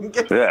 people can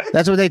get. Yeah.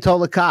 That's what they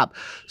told the cop.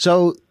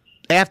 So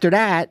after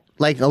that,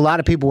 like a lot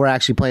of people were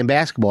actually playing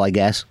basketball, I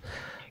guess.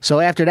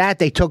 So after that,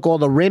 they took all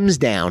the rims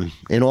down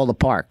in all the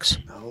parks.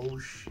 Oh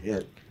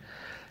shit!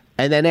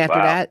 And then after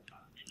that,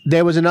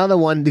 there was another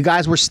one. The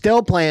guys were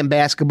still playing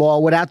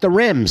basketball without the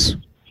rims.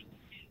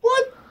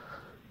 What?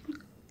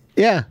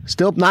 Yeah,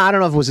 still. No, I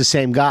don't know if it was the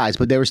same guys,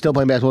 but they were still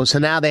playing basketball. So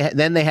now they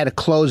had to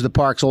close the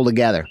parks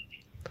altogether.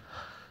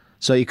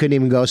 So you couldn't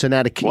even go. So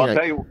now Well, I'll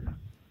tell you,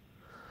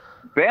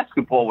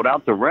 basketball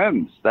without the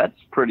rims—that's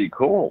pretty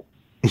cool.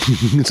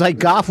 it's like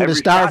golf with a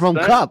styrofoam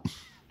cup.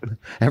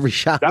 Every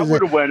shot that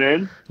would have went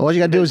in. All you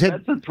got to do is hit.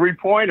 That's a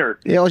 3-pointer.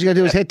 Yeah, all you got to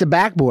do is hit the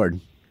backboard.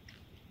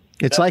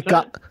 It's like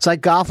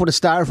golf with a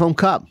styrofoam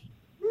cup.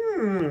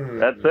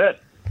 That's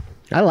it.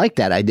 I like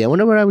that idea. I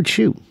wonder where I would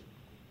shoot.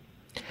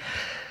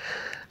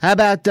 How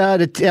about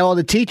all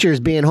the teachers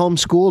being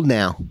homeschooled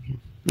now,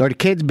 or the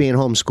kids being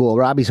homeschooled?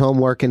 Robbie's home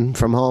working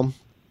from home.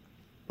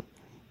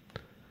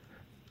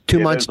 2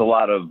 months. There's a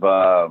lot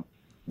of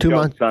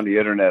jokes on the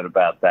internet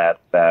about that.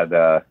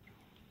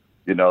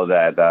 You know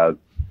that.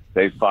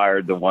 They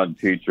fired the one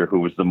teacher who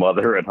was the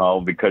mother at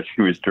home because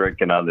she was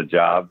drinking on the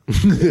job,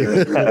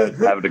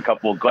 having a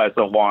couple of glasses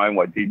of wine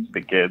while teaching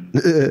the kids.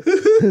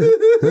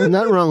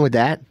 Nothing wrong with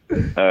that.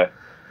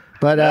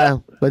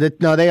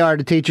 No,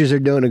 the teachers are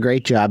doing a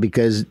great job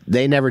because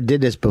they never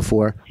did this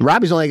before.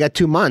 Robbie's only got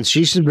 2 months.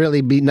 She should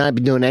really not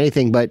be doing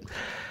anything, but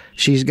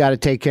she's got to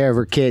take care of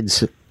her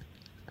kids.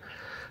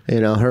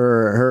 You know,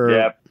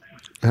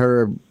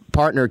 her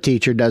partner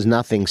teacher does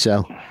nothing,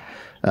 so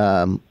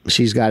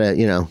she's got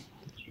to,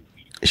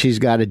 she's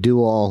got to do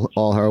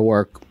all her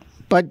work.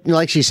 But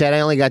like she said, I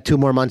only got 2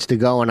 more months to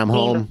go, and I'm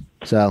home.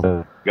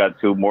 So got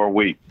 2 more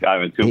weeks. I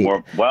mean, 2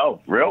 more.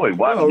 Well, really?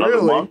 What?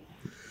 Another month?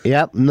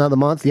 Yep, another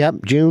month.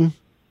 Yep, June.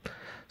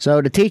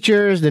 So the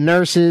teachers, the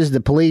nurses, the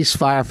police,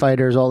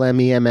 firefighters, all them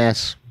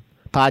EMS,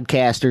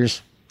 podcasters.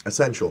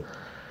 Essential.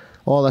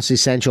 All us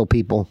essential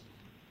people.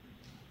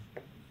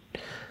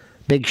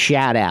 Big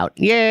shout out.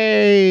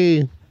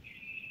 Yay!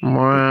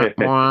 Mwah,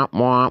 mwah,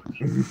 mwah.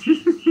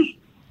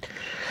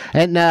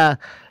 And,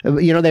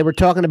 they were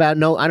talking about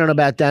I don't know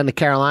about down in the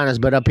Carolinas,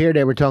 but up here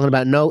they were talking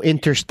about no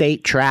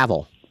interstate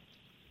travel.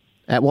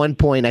 At one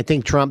point, I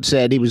think Trump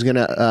said he was going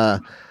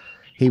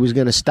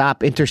to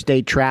stop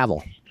interstate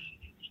travel.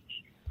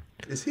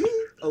 Is he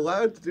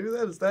allowed to do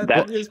that? Is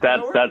that his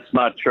power? That's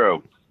not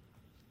true.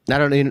 I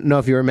don't even know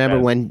if you remember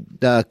when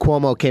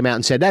Cuomo came out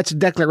and said that's a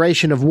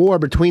declaration of war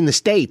between the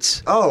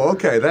states. Oh,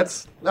 okay.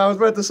 I was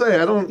about to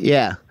say, I don't.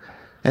 Yeah.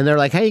 And they're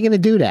like, how are you going to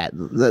do that?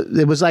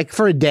 It was like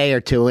for a day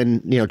or two.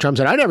 And, Trump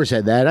said, I never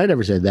said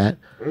that.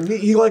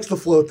 He likes to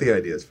float the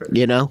ideas, fair.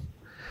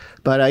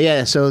 But,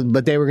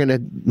 but they were going to,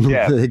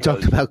 they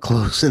talked about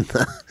closing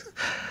the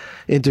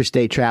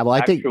interstate travel.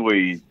 I think.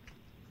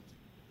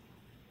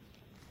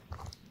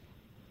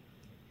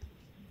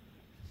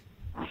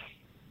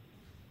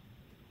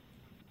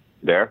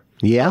 There?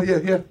 Yeah. Oh,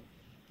 yeah.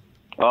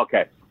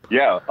 Okay.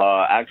 Yeah.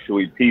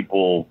 Actually,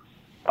 people,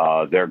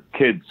 their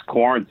kids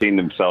quarantined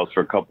themselves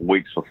for a couple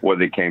weeks before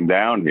they came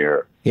down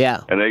here.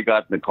 Yeah. And they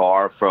got in the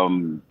car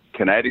from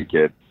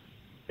Connecticut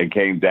and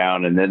came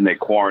down, and then they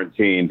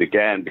quarantined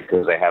again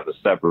because they have a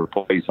separate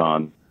place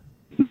on.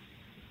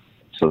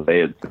 So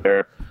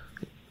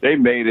they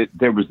made it.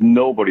 There was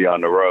nobody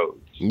on the roads.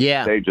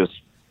 Yeah. They just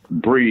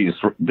breezed.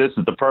 This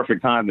is the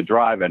perfect time to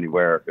drive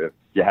anywhere if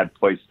you had a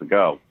place to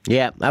go.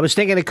 Yeah. I was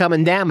thinking of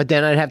coming down, but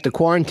then I'd have to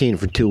quarantine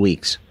for 2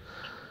 weeks.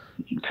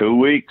 2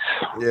 weeks?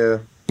 Yeah.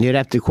 You'd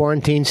have to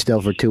quarantine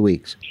still for 2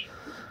 weeks.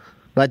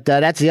 But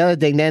that's the other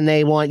thing. Then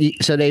they want you,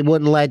 so they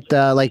wouldn't let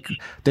like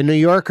the New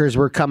Yorkers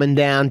were coming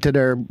down to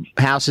their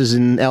houses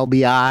in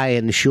LBI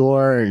and the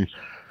Shore and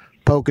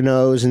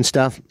Poconos and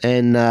stuff,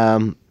 and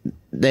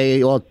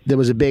there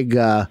was a big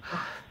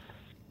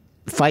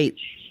fight.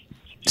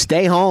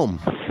 Stay home.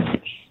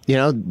 You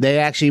know, they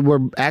actually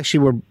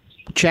were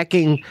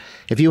checking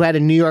if you had a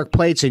New York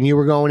plates and you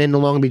were going into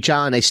Long Beach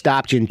Island. They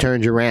stopped you and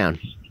turned you around.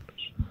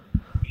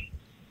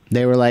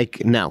 They were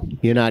like, "No,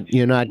 you're not.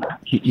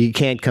 You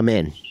can't come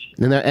in."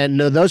 And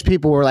those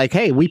people were like,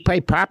 "Hey, we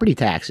pay property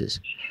taxes.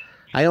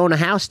 I own a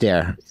house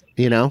there."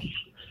 You know,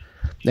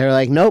 they're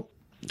like, "Nope,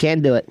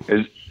 can't do it."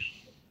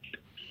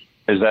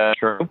 Is that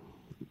true?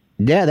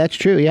 Yeah, that's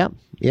true. Yep.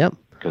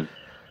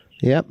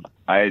 Yep.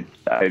 I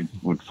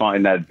would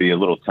find that be a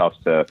little tough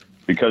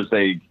because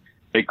they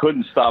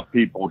couldn't stop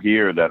people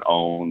here that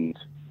owned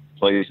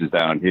places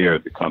down here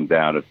to come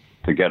down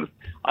to get it.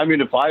 I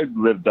mean, if I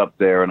lived up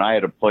there and I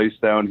had a place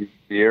down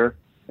here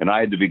and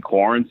I had to be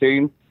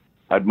quarantined,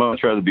 I'd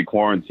much rather be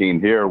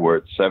quarantined here where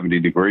it's 70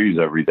 degrees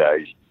every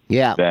day.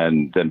 Yeah.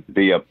 Than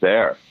be up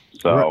there.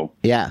 So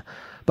yeah.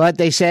 But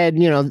they said,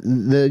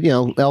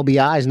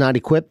 LBI is not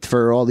equipped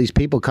for all these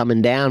people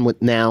coming down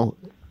with now.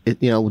 They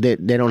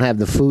don't have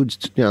the foods,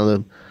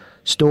 the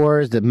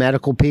stores, the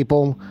medical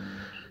people,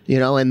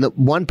 and the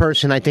one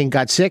person I think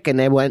got sick and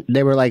they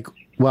were like,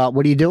 well,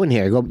 what are you doing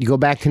here? You go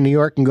back to New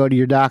York and go to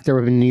your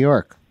doctor in New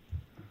York.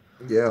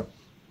 Yeah.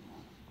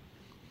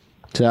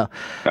 So,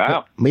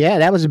 wow. But yeah,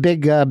 that was a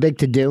big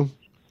to do.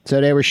 So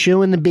they were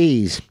shooing the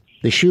bees.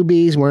 The shoe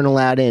bees weren't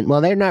allowed in.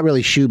 Well, they're not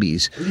really shoe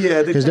bees.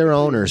 Yeah, because they're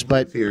owners,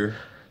 but here.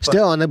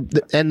 Still, and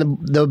then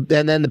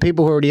the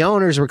people who were the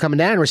owners were coming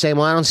down and were saying,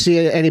 well, I don't see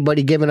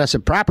anybody giving us a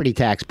property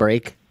tax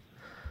break.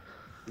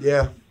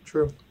 Yeah,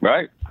 true.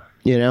 Right.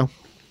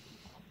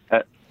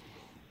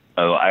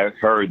 I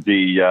heard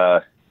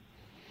the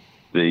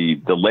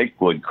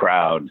Lakewood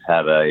crowd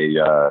had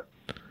a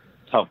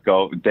tough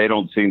go. They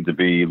don't seem to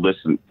be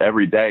listening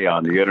every day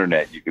on the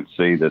internet. You can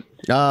see that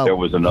there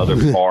was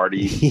another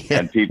party yeah.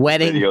 and people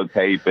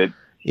videotape it.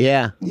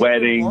 Yeah.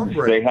 Weddings.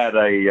 They had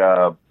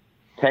a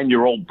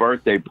 10-year-old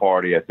birthday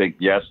party, I think,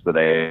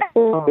 yesterday.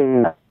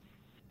 Whoa.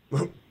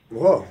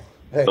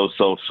 Hey. So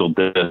social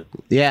distance.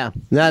 Yeah.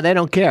 No, they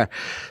don't care.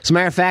 As a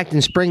matter of fact,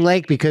 in Spring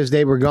Lake, because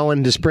they were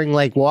going to Spring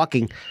Lake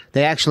walking,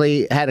 they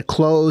actually had to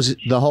close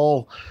the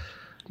whole...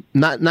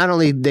 Not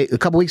only a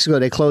couple weeks ago,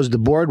 they closed the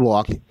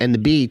boardwalk and the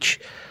beach,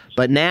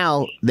 but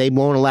now they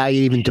won't allow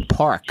you even to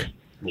park.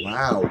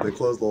 Wow. They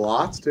closed the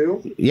lots,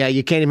 too? Yeah,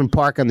 you can't even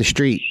park on the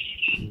street.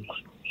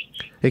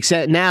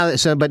 Except now,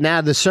 but now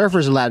the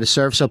surfers are allowed to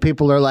surf, so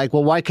people are like,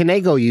 well, why can they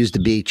go use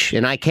the beach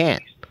and I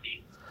can't?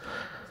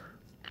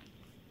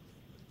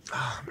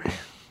 Oh, man.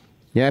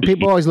 Yeah,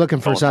 people are always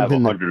looking for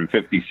something. Have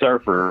 150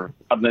 surfer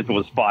up into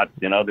a spot,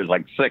 there's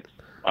like 6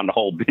 on the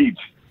whole beach.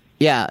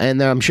 Yeah,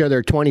 and I'm sure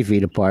they're 20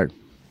 feet apart.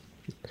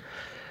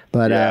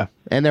 But yeah.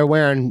 And they're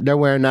wearing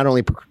not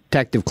only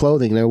protective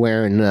clothing, they're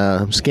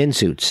wearing skin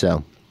suits.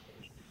 So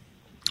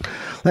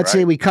let's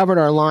see. We covered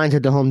our lines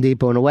at the Home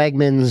Depot and the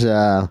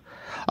Wegmans.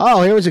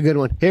 Oh, here was a good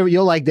one. Here,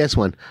 you'll like this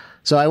one.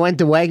 So I went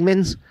to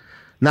Wegmans.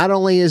 Not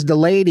only is the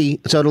lady,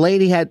 so the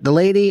lady had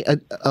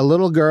a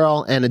little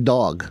girl and a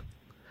dog.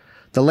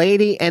 The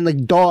lady and the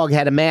dog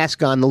had a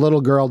mask on. The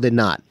little girl did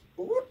not.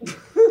 What?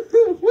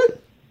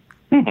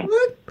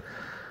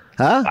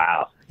 Huh?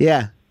 Wow.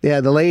 Yeah. Yeah,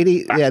 the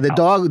lady, the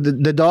dog,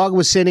 the dog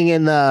was sitting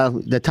in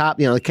the top,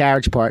 the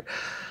carriage part.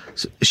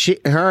 So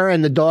her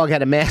and the dog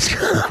had a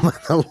mask on,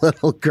 but the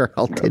little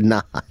girl did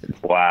not.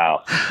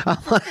 Wow.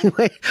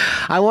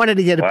 I wanted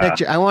to get a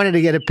picture. I wanted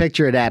to get a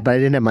picture of that, but I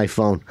didn't have my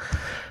phone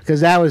because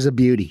that was a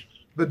beauty.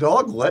 The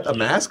dog let a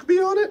mask be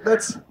on it?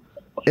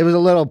 It was a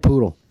little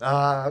poodle.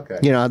 Okay.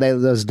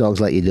 Those dogs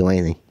let you do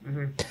anything.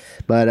 Mm-hmm.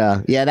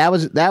 But yeah, that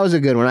was a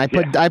good one.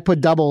 I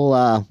put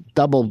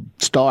double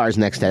stars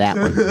next to that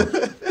one.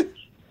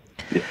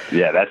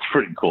 Yeah, that's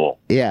pretty cool.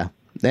 Yeah.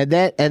 And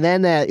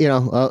then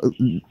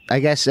I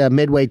guess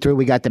midway through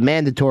we got the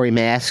mandatory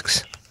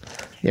masks.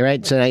 You're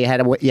right. So now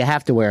you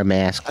have to wear a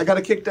mask. I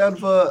got kicked out of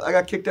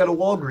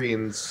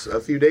Walgreens a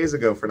few days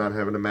ago for not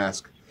having a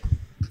mask,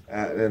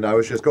 and I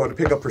was just going to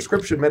pick up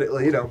prescription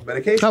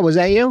medication. Oh, was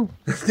that you?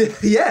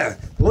 Yeah.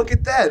 Look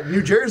at that,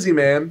 New Jersey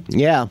man.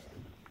 Yeah.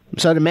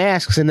 So the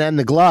masks and then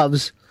the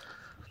gloves.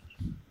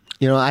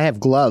 I have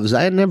gloves.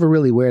 I never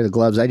really wear the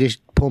gloves. I just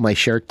pull my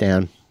shirt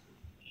down,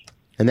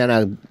 and then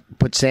I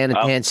put hand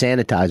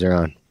sanitizer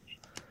on.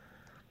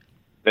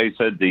 They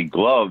said the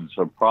gloves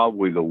are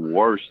probably the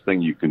worst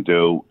thing you can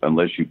do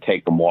unless you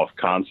take them off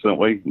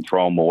constantly and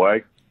throw them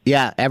away.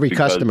 Yeah, every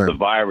customer. The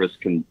virus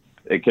can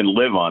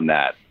live on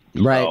that.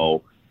 Right.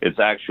 So it's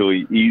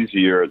actually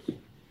easier.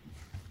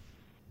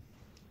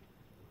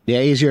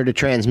 Yeah, easier to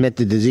transmit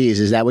the disease.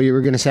 Is that what you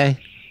were going to say?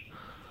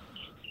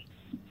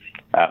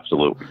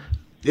 Absolutely.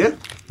 Yeah.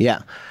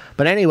 Yeah.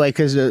 But anyway,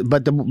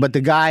 but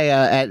the guy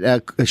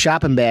at a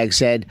shopping bag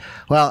said,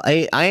 "Well,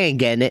 I ain't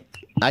getting it.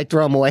 I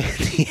throw them away at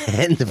the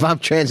end if I'm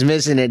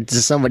transmitting it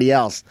to somebody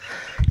else."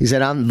 He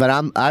said,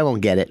 I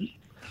won't get it.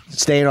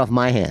 It's staying off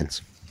my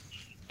hands."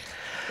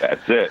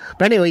 That's it.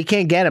 But anyway, you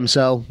can't get them,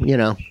 so you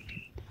know.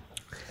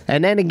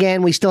 And then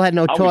again, we still had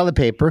no toilet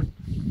paper.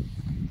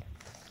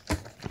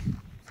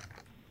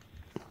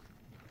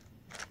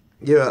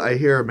 Yeah, I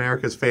hear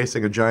America's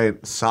facing a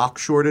giant sock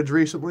shortage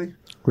recently.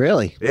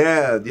 Really?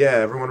 Yeah,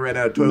 everyone ran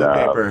out of toilet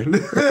paper.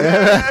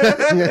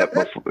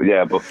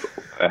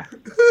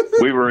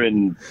 We were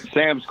in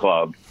Sam's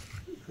Club,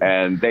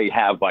 and they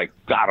have, like,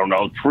 I don't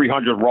know,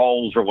 300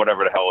 rolls or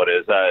whatever the hell it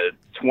is,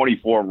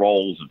 24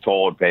 rolls of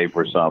toilet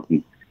paper or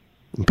something.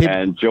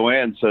 And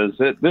Joanne says,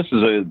 this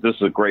is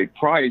a great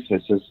price. I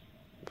says,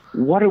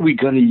 what are we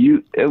going to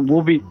use?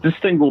 This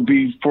thing will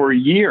be for a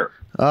year.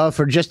 Oh,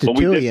 for just the two of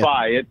you. But we did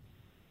buy it,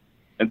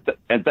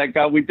 and thank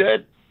God we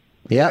did.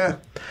 Yeah.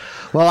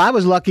 Well, I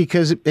was lucky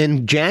because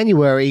in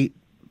January,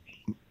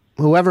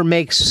 whoever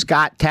makes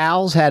Scott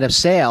towels had a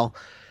sale,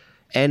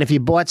 and if you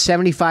bought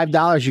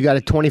 $75, you got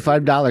a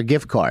 $25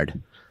 gift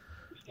card.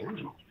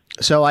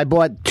 So I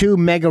bought 2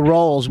 mega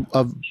rolls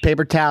of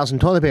paper towels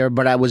and toilet paper,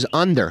 but I was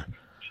under.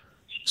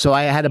 So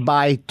I had to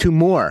buy 2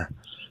 more.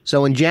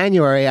 So in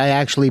January, I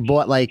actually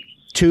bought like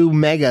 2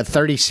 mega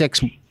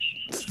 36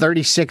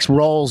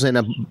 rolls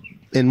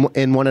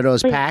in one of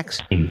those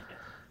packs.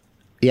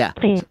 Yeah.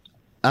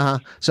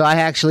 So I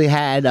actually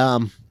had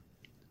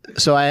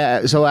so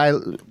I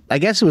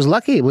guess it was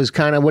lucky. It was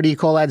kind of, what do you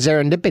call that,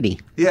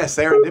 serendipity? Yeah,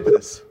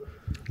 serendipitous.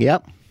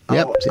 Yep.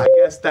 Oh, I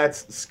guess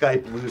that's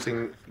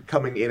Skype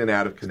coming in and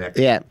out of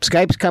connection. Yeah,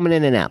 Skype's coming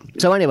in and out.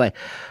 So anyway,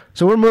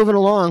 so we're moving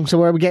along. So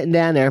we're getting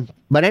down there.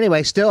 But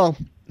anyway, still,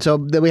 so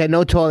we had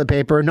no toilet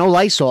paper, no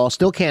Lysol.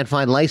 Still can't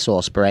find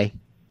Lysol spray.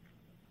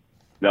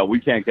 No, we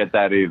can't get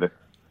that either.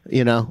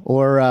 You know,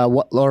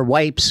 or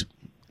wipes.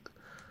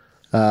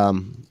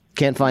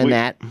 Can't find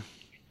that.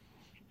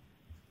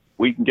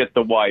 We can get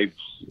the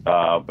wipes,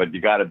 but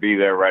you got to be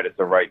there right at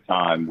the right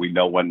time. We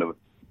know when they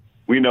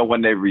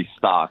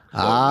restock. So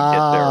we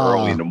get there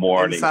early in the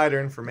morning. Insider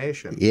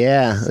information.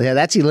 Yeah,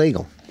 that's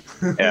illegal.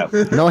 Yeah.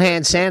 No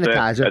hand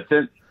sanitizer. That's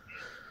it.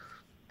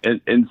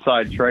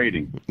 Inside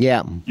trading.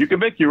 Yeah. You can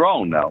make your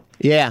own though.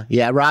 Yeah.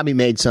 Robbie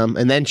made some,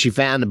 and then she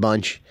found a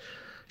bunch.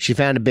 She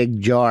found a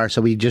big jar,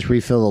 so we just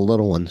refill the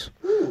little ones.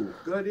 Ooh,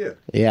 good idea.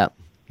 Yeah.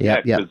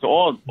 Yeah. Because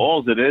all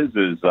it is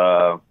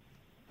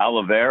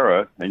aloe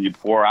vera, and you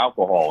pour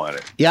alcohol in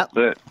it. Yep.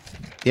 That's it.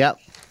 Yep.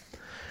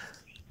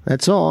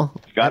 That's all.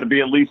 It's got to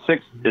be at least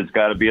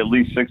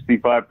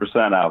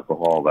 65%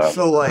 alcohol, though.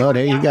 So like, oh,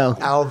 there you go.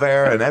 Aloe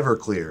vera and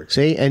Everclear.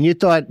 See, and you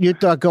thought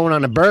going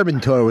on a bourbon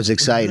tour was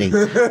exciting,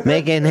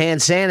 making hand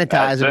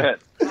sanitizer.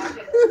 That's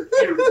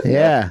it.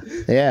 Yeah.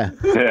 Yeah.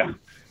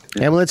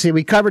 And let's see,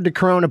 we covered the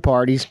Corona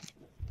parties.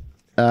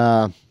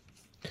 There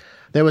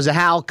was a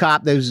Howell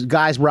cop. Those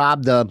guys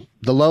robbed the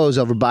Lowe's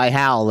over by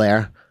Howell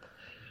there,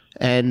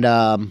 and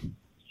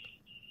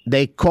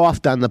they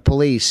coughed on the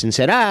police and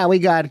said, we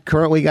got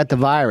the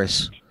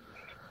virus.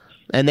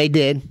 And they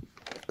did.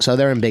 So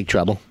they're in big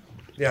trouble.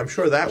 Yeah, I'm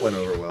sure that went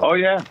over well. Oh,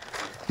 yeah.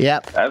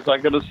 Yep. That's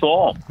like an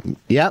assault.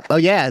 Yep. Oh,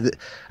 yeah.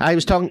 I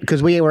was talking,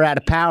 because we were out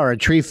of power. A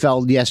tree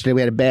fell yesterday.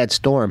 We had a bad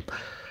storm.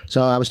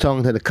 So I was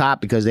talking to the cop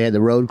because they had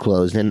the road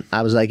closed. And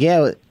I was like,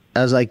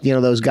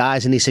 those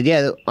guys. And he said,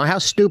 yeah, how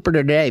stupid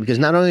are they? Because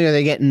not only are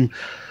they getting,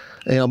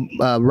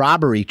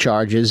 robbery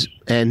charges,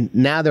 and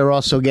now they're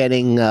also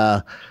getting,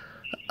 what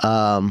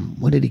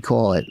did he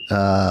call it?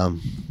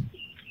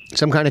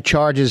 Some kind of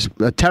charges,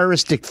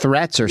 terroristic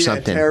threats or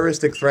something.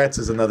 Terroristic threats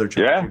is another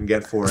charge you can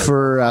get for it.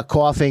 For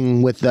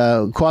coughing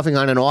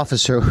on an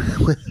officer.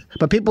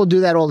 But people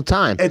do that all the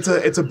time.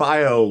 It's a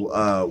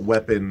bio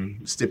weapon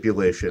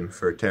stipulation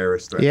for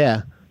terrorist threats.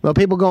 Yeah. Well,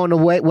 people go into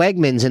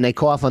Wegmans and they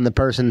cough on the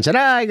person and said,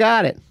 I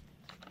got it.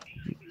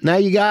 Now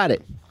you got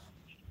it.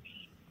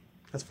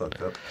 That's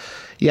fucked up.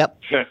 Yep.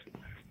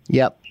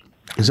 Yep.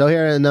 So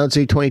here in Note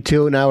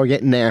C22, now we're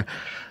getting there.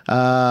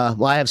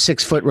 I have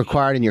 6 foot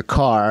required in your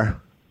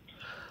car.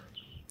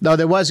 No,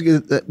 there was,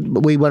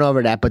 we went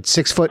over that, but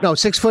 6 foot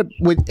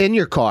within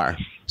your car.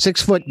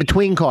 6 foot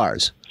between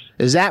cars.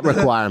 Is that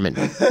requirement?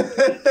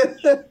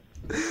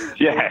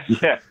 Yeah.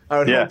 I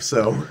would hope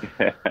so.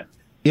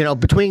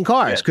 Between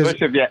cars. Yeah,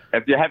 especially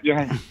if you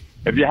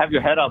have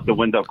your head out the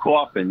window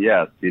coughing,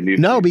 yes, you need.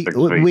 No,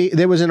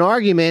 there was an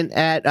argument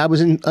I was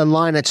in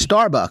line at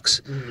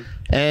Starbucks,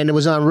 and it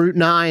was on Route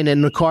 9,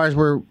 and the cars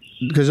were,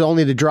 because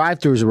only the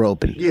drive-thrus were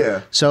open.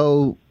 Yeah.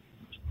 So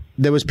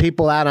there was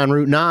people out on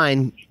Route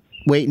 9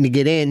 waiting to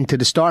get into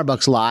the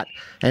Starbucks lot,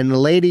 and the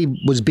lady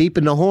was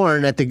beeping the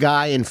horn at the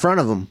guy in front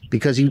of him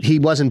because he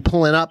wasn't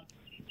pulling up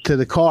to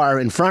the car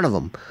in front of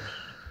him.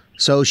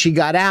 So she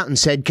got out and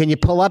said, can you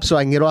pull up so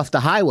I can get off the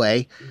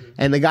highway?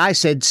 And the guy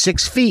said,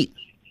 6 feet.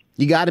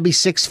 You got to be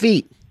 6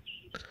 feet.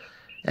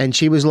 And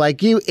she was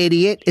like, you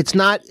idiot. It's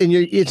not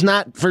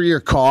for your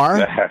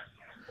car.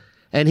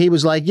 And he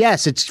was like,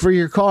 yes, it's for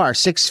your car,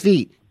 6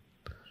 feet.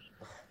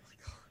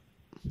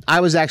 I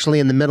was actually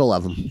in the middle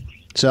of them.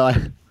 So,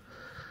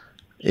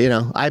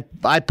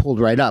 I pulled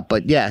right up.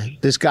 But, yeah,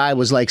 this guy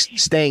was, like,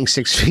 staying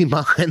 6 feet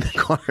behind the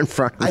car in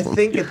front of him. I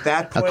think at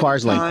that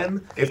point in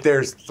time, if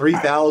there's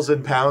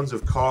 3,000 pounds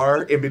of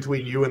car in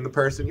between you and the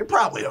person, you're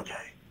probably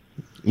okay.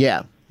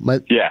 Yeah.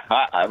 But yeah,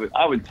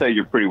 I would say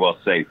you're pretty well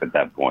safe at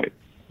that point.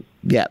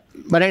 Yeah.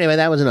 But anyway,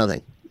 that was another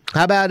thing.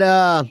 How about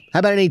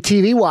any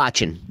TV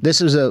watching? This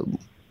was a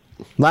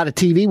lot of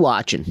TV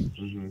watching.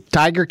 Mm-hmm.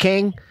 Tiger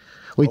King.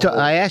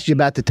 I asked you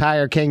about the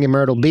Tiger King in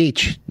Myrtle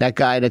Beach. That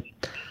guy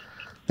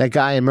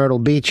in Myrtle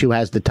Beach who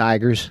has the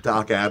tigers.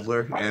 Doc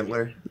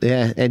Antler.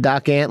 Yeah, and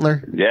Doc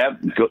Antler. Yeah.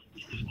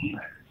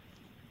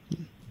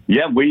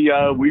 Yeah, we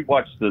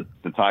watched the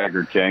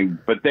Tiger King,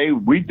 but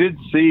we did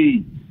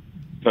see,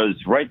 because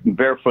right in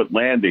Barefoot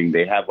Landing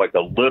they have like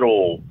a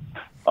little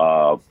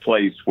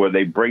place where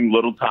they bring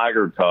little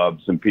tiger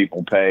cubs and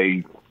people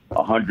pay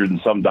 $100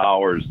 and some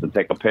to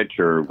take a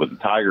picture with a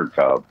tiger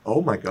cub.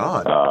 Oh my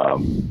God!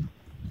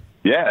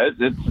 Yeah,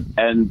 there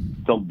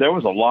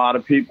was a lot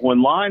of people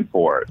in line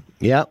for it.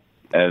 Yep.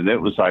 And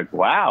it was like,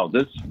 wow,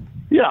 this,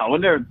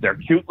 when they're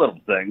cute little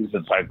things,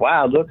 it's like,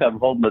 wow, look, I'm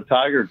holding a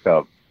tiger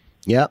cub.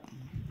 Yep.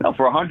 Now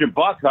for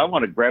 $100, I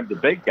want to grab the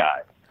big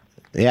guy.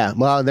 Yeah.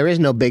 Well, there is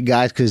no big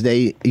guys because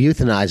they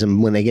euthanize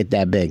them when they get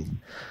that big.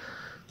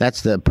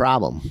 That's the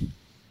problem.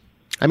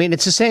 I mean,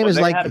 it's the same as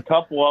like. They had a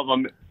couple of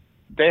them.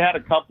 They had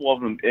a couple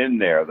of them in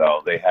there,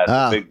 though. They had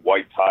the big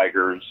white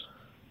tigers.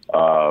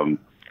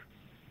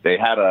 They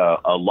had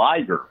a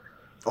liger.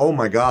 Oh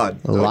my God!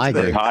 A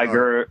liger,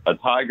 a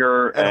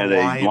tiger, and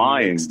a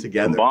lion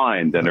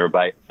combined, and they're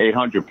about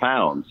 800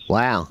 pounds.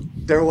 Wow!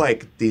 They're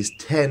like these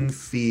 10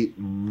 feet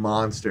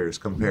monsters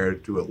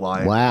compared to a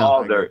lion.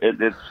 Wow! Oh,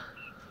 it's.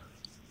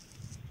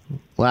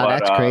 Wow,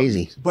 that's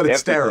crazy. But it's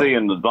after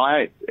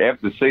sterile.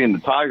 After seeing the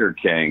Tiger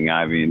King,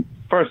 I mean,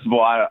 first of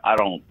all, I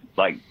don't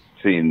like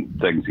seeing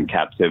things in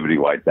captivity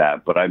like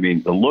that. But I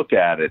mean, to look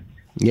at it,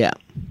 yeah,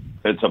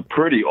 it's a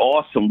pretty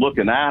awesome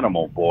looking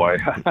animal, boy.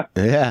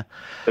 Yeah.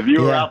 If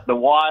you were out in the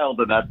wild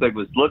and that thing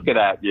was looking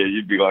at you,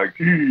 you'd be like,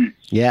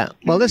 yeah.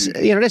 Well, this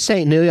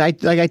ain't new. I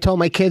told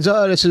my kids,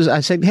 I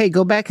said, hey,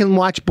 go back and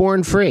watch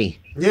Born Free.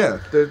 Yeah.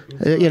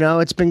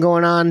 It's been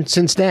going on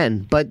since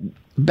then. But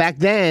back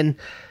then,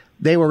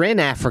 they were in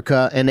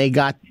Africa and they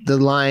got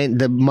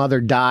the mother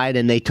died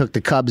and they took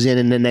the cubs in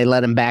and then they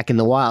let them back in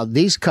the wild.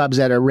 These cubs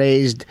that are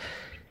raised,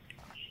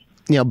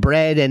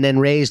 bred and then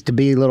raised to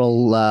be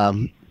little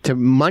to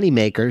money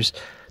makers,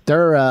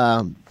 they're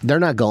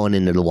not going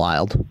into the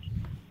wild.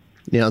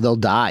 They'll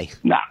die.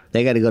 Nah.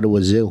 They got to go to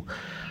a zoo.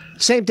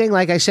 Same thing,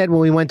 like I said,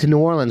 when we went to New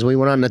Orleans, we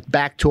went on the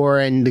back tour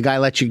and the guy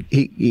let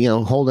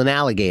you hold an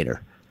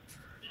alligator.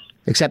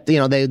 Except,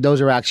 those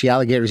are actually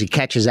alligators he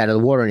catches out of the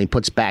water and he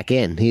puts back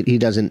in. He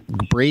doesn't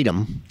breed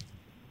them.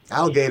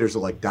 Alligators are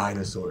like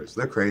dinosaurs.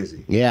 They're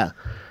crazy. Yeah.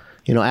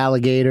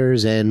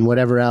 Alligators and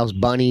whatever else,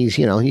 bunnies.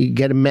 You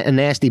get a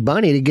nasty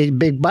bunny to get a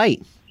big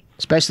bite,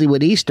 especially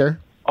with Easter.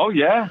 Oh,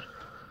 yeah.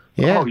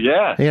 Yeah. Oh,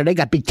 yeah. They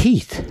got big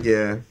teeth.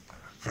 Yeah.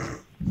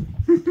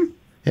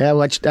 Yeah, I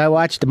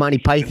watched the Monty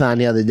Python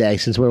the other day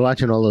since we were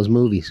watching all those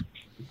movies.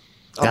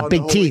 Got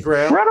big teeth.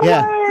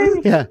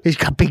 Yeah, he's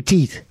got big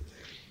teeth.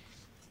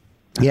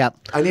 Yeah.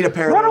 I need a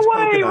pair of those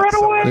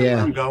coconuts.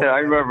 Yeah. I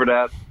remember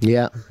that.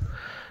 Yeah.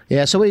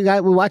 Yeah, so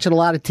we're watching a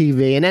lot of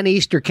TV, and then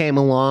Easter came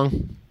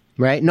along,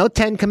 right? No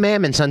 10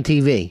 Commandments on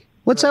TV.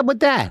 What's up with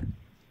that?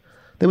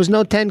 There was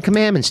no 10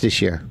 Commandments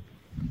this year.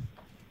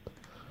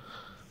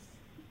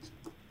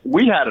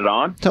 We had it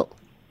on. So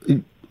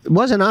it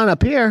wasn't on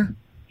up here.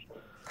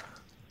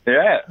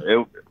 Yeah.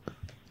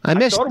 I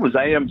thought it was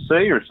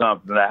AMC or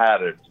something that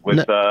had it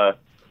with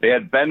they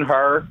had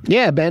Ben-Hur.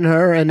 Yeah,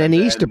 Ben-Hur and then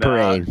Easter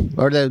Parade,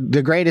 or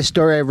the greatest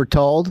story ever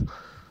told,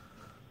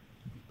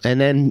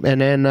 and then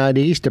the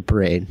Easter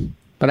Parade.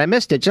 But I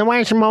missed it. So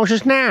where's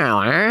Moses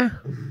now, huh?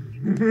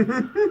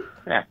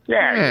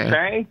 Yeah, you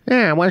say?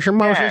 Yeah, where's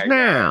Moses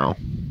now?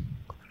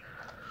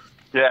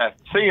 Yeah,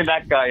 seeing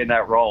that guy in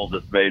that role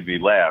just made me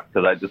laugh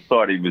because I just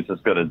thought he was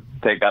just going to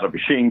take out a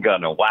machine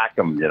gun and whack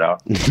him,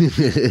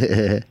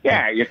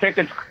 Yeah, you think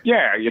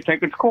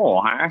it's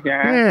cool, huh?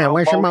 Yeah,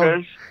 where's your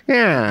Moses?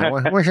 Yeah,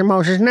 where's your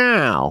Moses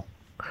now?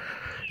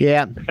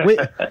 Yeah,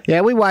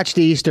 we watched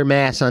the Easter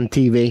Mass on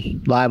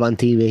TV, live on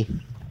TV.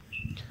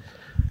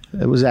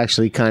 It was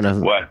actually kind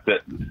of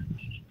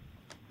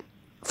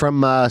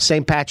from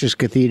St. Patrick's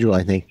Cathedral,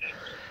 I think.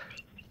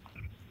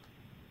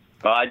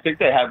 I think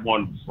they had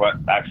one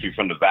actually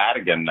from the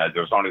Vatican.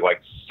 There was only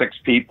like 6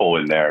 people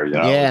in there.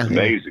 Yeah, it was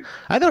amazing.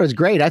 I thought it was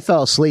great. I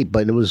fell asleep,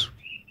 but it was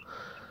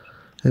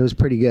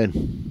pretty good.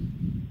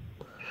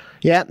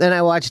 Yeah, then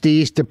I watched the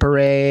Easter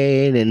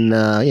Parade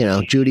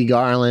and Judy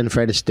Garland,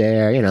 Fred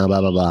Astaire, blah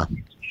blah blah.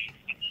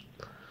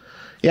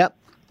 Yep,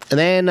 and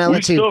then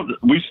let's see.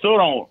 We still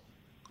don't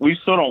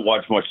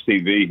watch much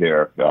TV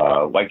here.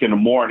 Like in the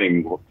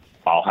morning,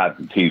 I'll have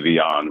the TV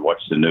on,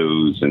 watch the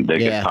news, and they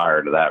get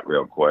tired of that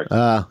real quick.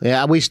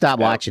 Yeah, we stopped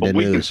watching the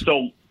news.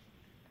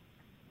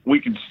 we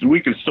can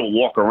still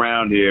walk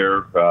around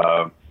here,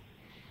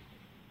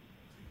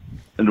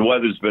 and the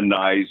weather's been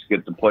nice.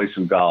 Get to play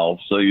some golf,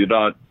 so you're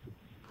not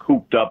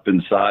cooped up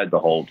inside the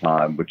whole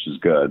time, which is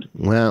good.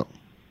 Well,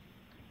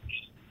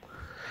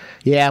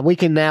 yeah, we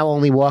can now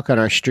only walk on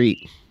our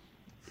street.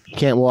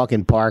 Can't walk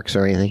in parks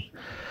or anything.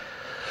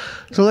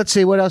 So let's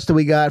see, what else do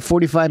we got?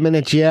 45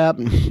 minutes, yeah.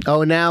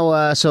 Oh,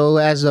 now, so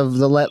as of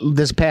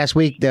this past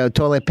week, the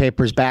toilet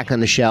paper's back on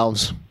the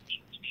shelves.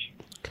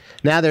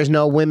 Now there's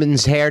no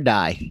women's hair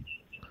dye.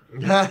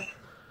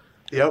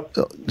 Yep.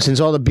 Since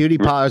all the beauty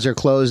parlors are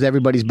closed,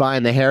 everybody's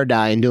buying the hair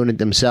dye and doing it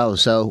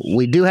themselves. So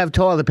we do have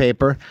toilet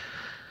paper.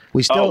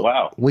 We still, oh,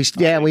 wow.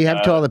 We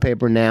have toilet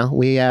paper now.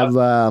 We have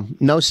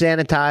no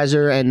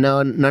sanitizer and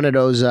none of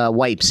those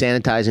wipes,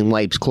 sanitizing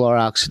wipes,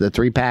 Clorox, the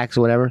 3-packs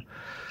or whatever.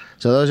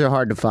 So those are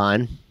hard to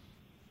find.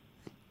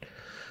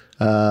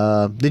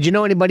 Did you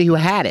know anybody who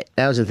had it?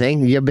 That was the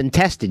thing. You've been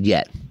tested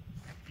yet?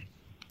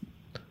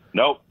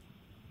 Nope.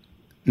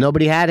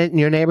 Nobody had it in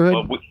your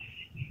neighborhood? Well,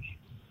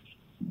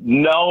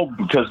 no,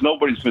 because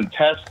nobody's been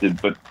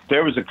tested. But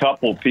there was a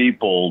couple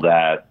people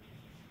that,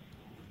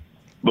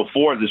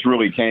 before this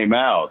really came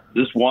out,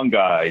 this one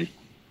guy,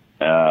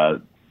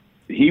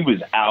 he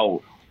was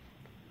out.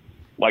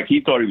 Like,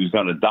 he thought he was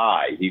going to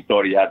die. He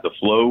thought he had the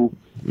flu.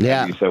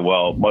 Yeah. And he said,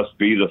 well, it must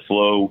be the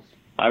flu.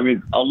 I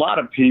mean, a lot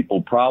of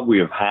people probably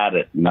have had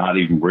it and not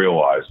even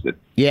realized it.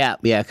 Yeah,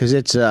 because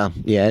it's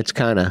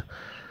kind of,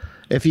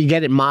 if you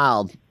get it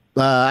mild.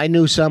 I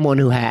knew someone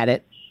who had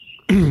it,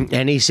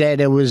 and he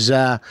said it was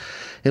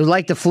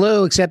like the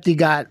flu, except he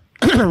got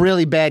a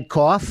really bad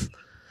cough,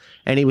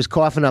 and he was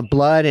coughing up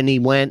blood, and he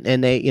went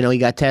and he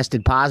got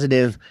tested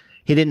positive.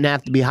 He didn't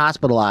have to be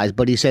hospitalized,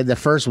 but he said the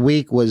first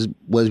week was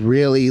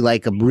really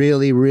like a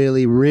really,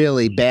 really,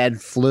 really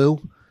bad flu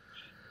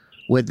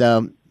with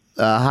a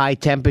high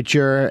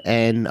temperature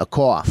and a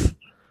cough.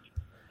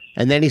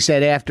 And then he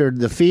said after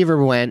the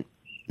fever went,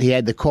 he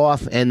had the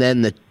cough and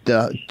then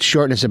the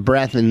shortness of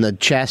breath and the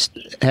chest,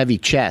 heavy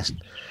chest,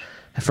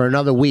 for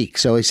another week.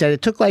 So he said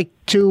it took like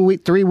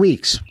 3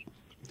 weeks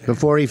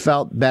before he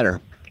felt better.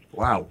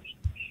 Wow.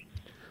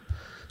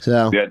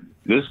 So yeah,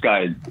 this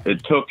guy,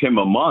 it took him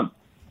a month.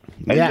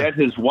 And yet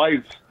his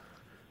wife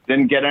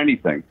didn't get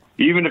anything.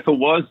 Even if it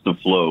was the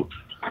flu,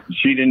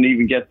 she didn't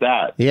even get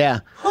that.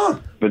 Yeah. Huh.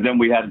 But then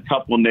we had a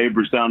couple of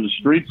neighbors down the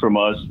street from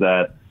us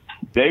that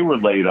they were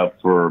laid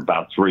up for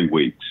about 3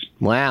 weeks.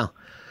 Wow.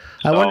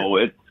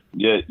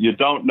 You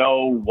don't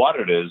know what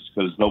it is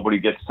because nobody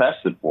gets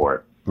tested for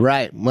it.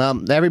 Right.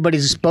 Well,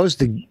 everybody's supposed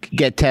to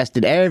get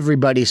tested.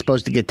 Everybody's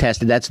supposed to get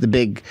tested. That's the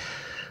big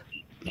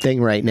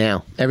thing right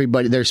now.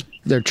 Everybody,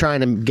 they're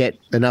trying to get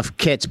enough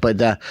kits,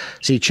 but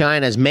see,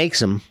 China makes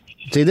them.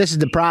 See, this is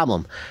the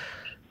problem.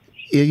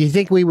 You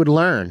think we would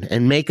learn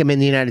and make them in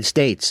the United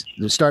States,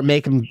 start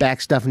making back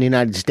stuff in the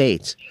United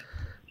States,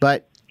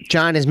 but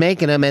China's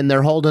making them and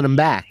they're holding them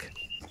back.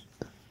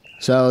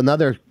 So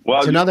another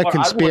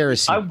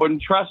conspiracy. I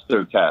wouldn't trust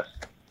their test.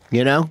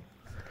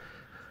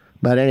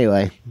 But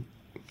anyway,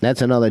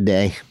 that's another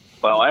day.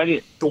 Well,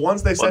 the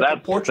ones they sent to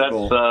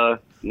Portugal.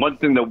 That's one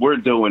thing that we're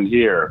doing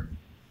here.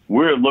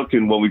 We're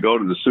looking when we go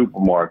to the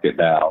supermarket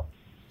now.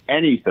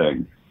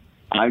 Anything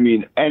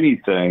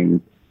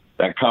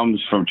that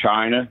comes from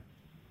China,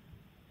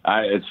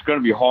 it's going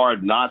to be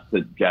hard not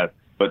to get.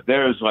 But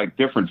there's like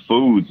different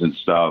foods and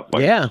stuff.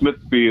 Like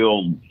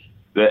Smithfield,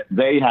 that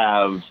they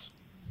have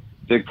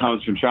that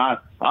comes from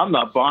China. I'm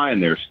not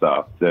buying their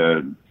stuff.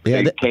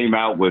 They came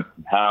out with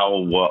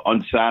how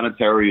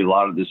unsanitary a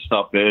lot of this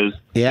stuff is.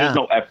 Yeah. There's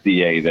no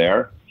FDA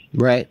there.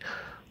 Right.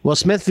 Well,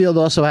 Smithfield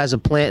also has a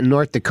plant in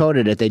North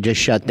Dakota that they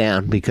just shut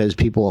down because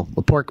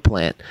a pork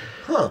plant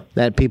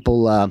that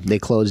people, they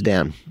closed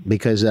down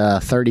because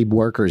 30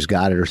 workers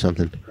got it or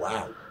something.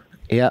 Wow.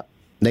 Yeah.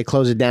 They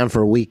closed it down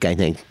for a week, I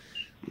think.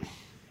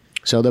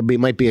 So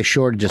might be a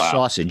shortage of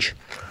sausage.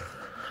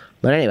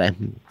 But anyway,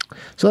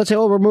 so let's say,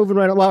 we're moving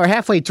right on. Well, we're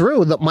halfway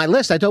through my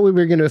list. I thought we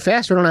were going to do it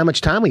faster. I don't know how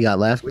much time we got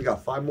left. We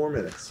got 5 more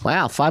minutes.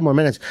 Wow, 5 more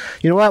minutes.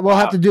 You know what? We'll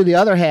have to do the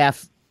other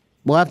half.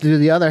 We'll have to do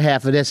the other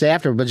half of this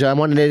after, but I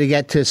wanted to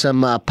get to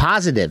some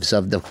positives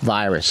of the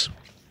virus.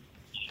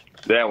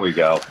 There we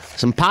go.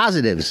 Some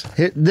positives.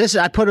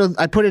 I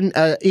put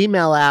an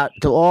email out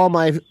to all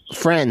my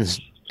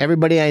friends,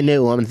 everybody I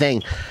knew on the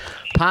thing.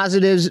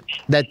 Positives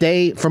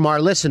from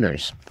our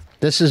listeners.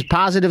 This is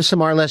positives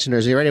from our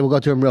listeners. Are you ready? We'll go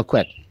through them real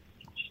quick.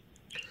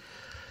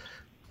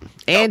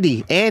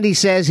 Andy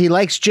says he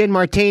likes gin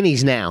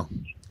martinis now.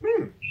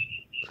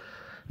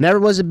 Never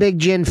was a big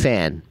gin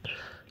fan.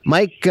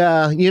 Mike,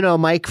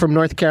 Mike from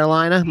North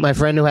Carolina, my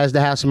friend who has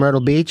the house in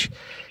Myrtle Beach,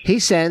 he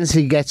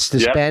gets to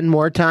spend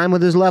more time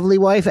with his lovely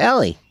wife,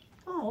 Ellie.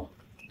 Oh.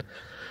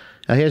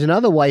 Now, here's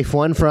another wife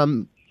one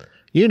from,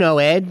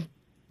 Ed.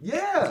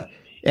 Yeah.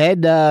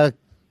 Ed,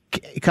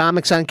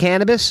 Comics on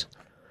Cannabis.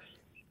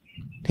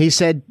 He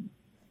said,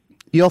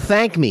 "You'll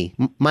thank me.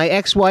 My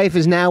ex-wife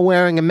is now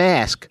wearing a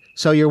mask,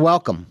 so you're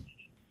welcome."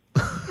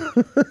 Oh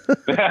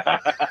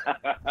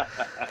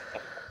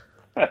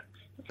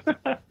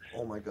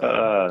my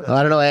God.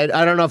 I don't know, Ed.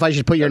 I don't know if I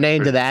should put your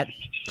name to that.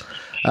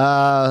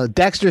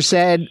 Dexter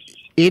said,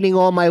 eating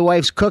all my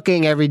wife's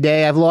cooking every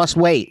day, I've lost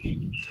weight.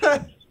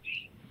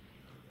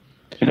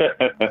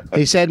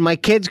 He said, my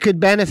kids could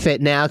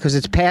benefit now because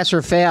it's pass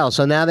or fail,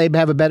 so now they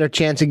have a better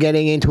chance of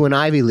getting into an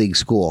Ivy League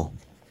school.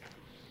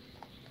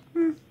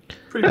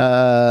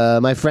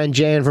 My friend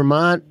Jay in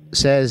Vermont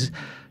says,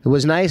 it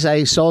was nice.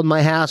 I sold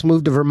my house,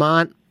 moved to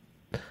Vermont.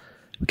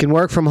 Can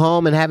work from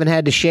home and haven't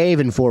had to shave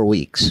in 4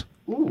 weeks.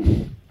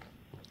 Ooh.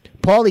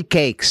 Paulie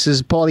Cakes. This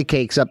is Paulie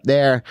Cakes up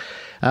there.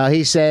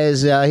 He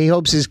says he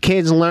hopes his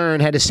kids learn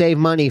how to save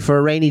money for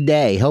a rainy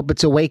day. Hope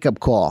it's a wake-up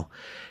call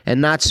and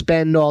not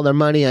spend all their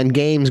money on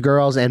games,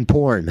 girls, and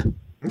porn.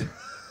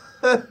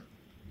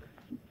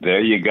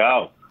 There you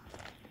go.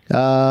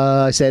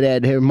 I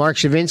said Mark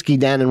Shavinsky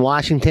down in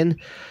Washington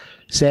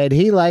said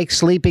he likes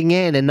sleeping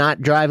in and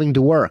not driving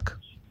to work.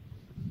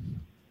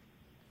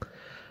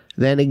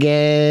 Then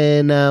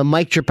again,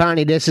 Mike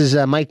Trapani, this is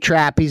Mike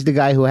Trapp. He's the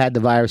guy who had the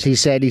virus. He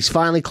said he's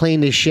finally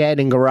cleaned his shed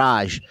and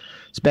garage.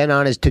 It's been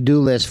on his to-do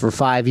list for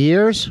 5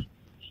 years.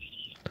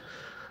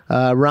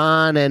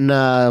 Ron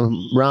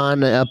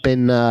up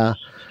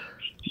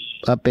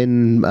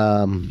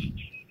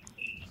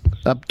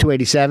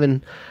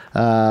 287.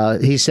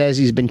 He says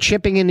he's been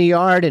chipping in the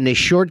yard and his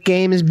short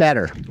game is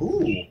better.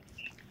 Ooh.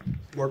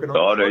 Working on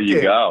Oh, there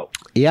you go.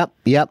 Yep.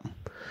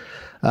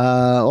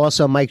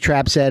 Also, Mike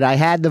Trapp said, I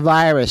had the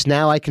virus.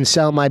 Now I can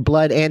sell my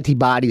blood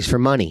antibodies for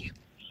money.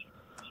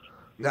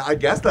 Now, I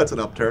guess that's an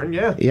upturn,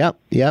 yeah.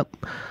 Yep.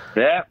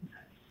 Yeah.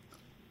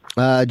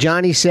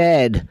 Johnny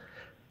said,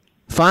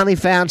 finally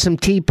found some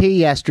TP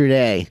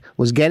yesterday.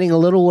 Was getting a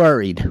little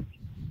worried.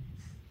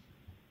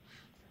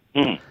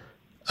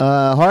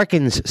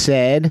 Harkins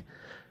said,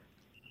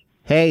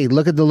 hey,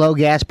 look at the low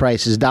gas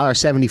prices,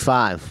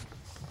 $1.75.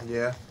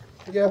 Yeah.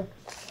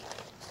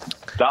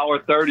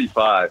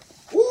 $1.35.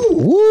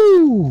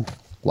 Woo!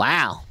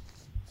 Wow.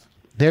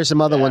 There's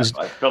some other ones.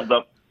 I filled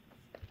up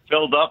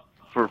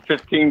for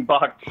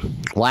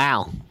 $15.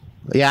 Wow.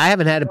 Yeah, I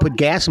haven't had to put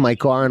gas in my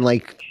car in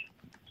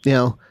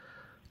 2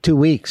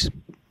 weeks.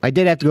 I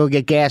did have to go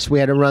get gas. We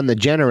had to run the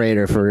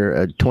generator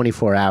for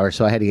 24 hours,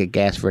 so I had to get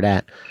gas for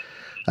that.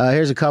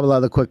 Here's a couple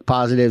other quick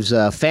positives.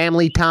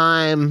 Family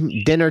time,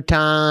 dinner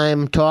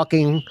time,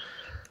 talking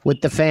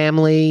with the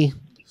family.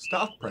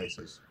 Stock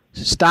prices.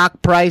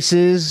 Stock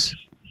prices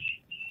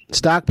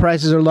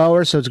are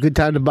lower, so it's a good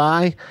time to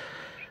buy.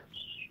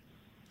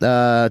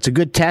 It's a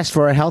good test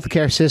for our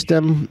healthcare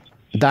system.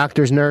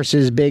 Doctors,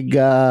 nurses, big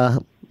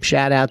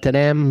shout out to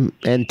them,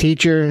 and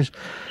teachers.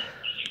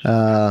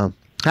 How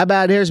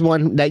about, here's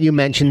one that you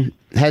mentioned.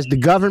 Has the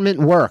government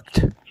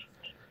worked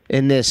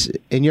in this?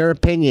 In your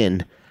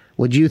opinion,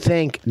 would you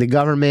think the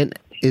government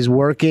is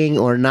working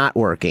or not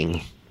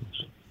working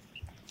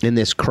in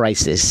this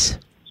crisis?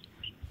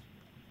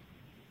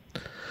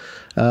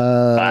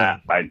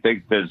 I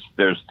think there's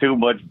too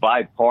much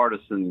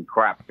bipartisan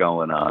crap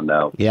going on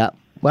now. Yeah.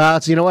 Well,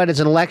 you know what? It's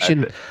an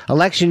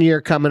election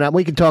year coming up.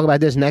 We can talk about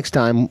this next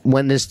time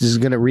when this is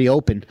going to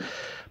reopen.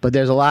 But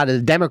there's a lot of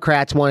the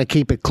Democrats want to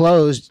keep it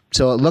closed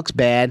so it looks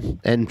bad,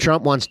 and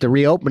Trump wants to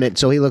reopen it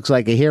so he looks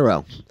like a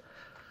hero.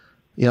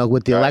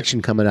 With the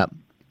election coming up.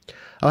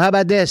 Oh, how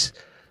about this?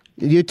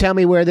 You tell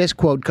me where this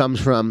quote comes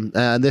from.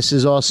 This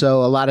is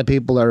also, a lot of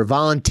people are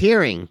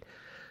volunteering.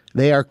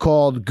 They are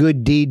called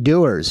good deed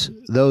doers,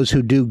 those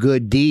who do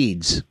good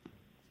deeds.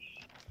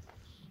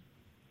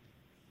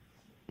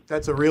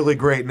 That's a really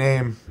great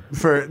name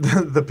for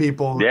the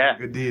people who Yeah.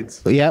 do good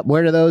deeds. Yeah,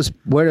 where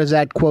does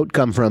that quote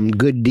come from?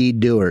 Good deed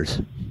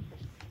doers.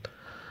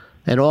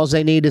 And all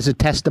they need is a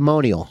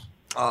testimonial.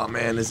 Oh,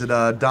 man. Is it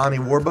Donnie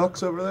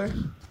Warbucks over there?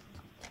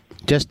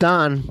 Just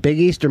on. Big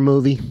Easter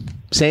movie.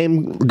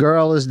 Same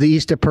girl as the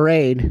Easter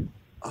parade.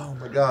 Oh,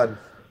 my God.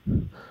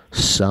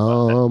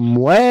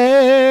 Somewhere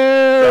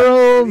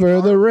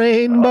over the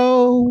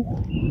rainbow.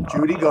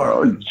 Judy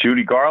Garland.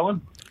 Judy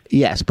Garland?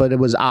 Yes, but it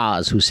was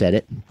Oz who said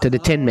it to the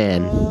Tin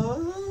Man.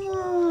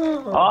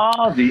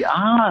 Oh, the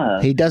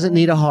Oz. He doesn't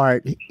need a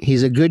heart.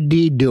 He's a good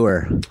deed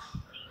doer.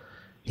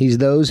 He's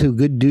those who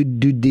do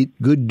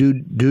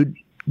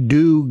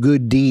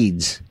good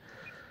deeds.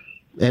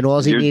 And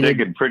all he You're needed.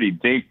 digging pretty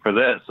deep for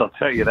this, I'll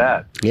tell you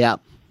that. Yep.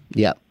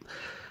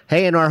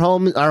 Hey, and our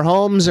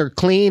homes are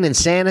clean and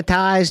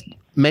sanitized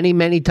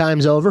many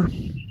times over.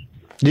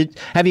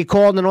 Have you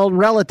called an old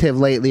relative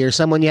lately or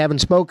someone you haven't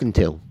spoken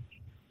to?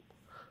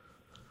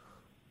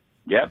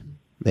 Yep.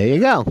 There you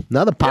go.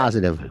 Another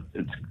positive.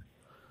 It's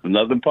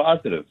another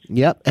positive.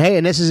 Yep. Hey,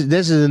 and this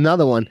is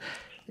another one.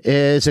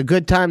 It's a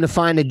good time to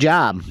find a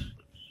job.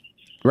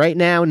 Right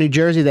now in New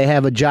Jersey, they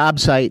have a job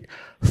site.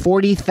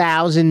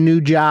 40,000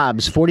 new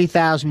jobs.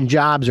 40,000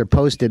 jobs are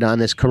posted on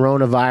this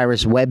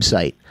coronavirus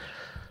website.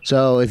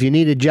 So if you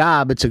need a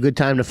job, it's a good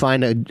time to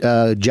find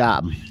a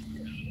job.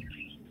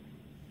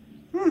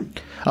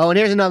 Oh, and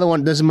here's another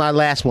one. This is my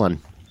last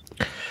one.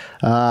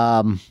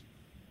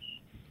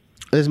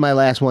 This is my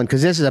last one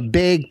because this is a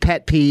big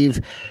pet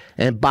peeve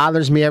and it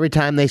bothers me every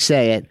time they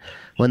say it.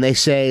 When they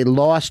say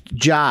lost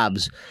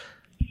jobs.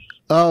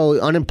 Oh,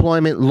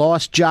 unemployment,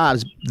 lost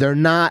jobs. They're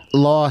not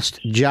lost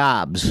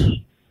jobs.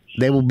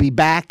 They will be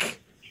back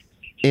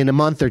in a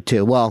month or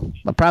two. Well,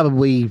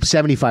 probably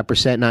 75%,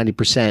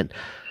 90%,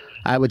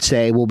 I would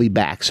say, will be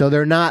back. So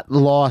they're not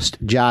lost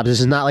jobs. This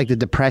is not like the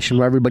Depression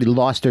where everybody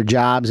lost their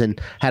jobs and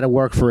had to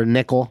work for a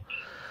nickel.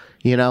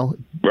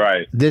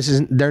 Right.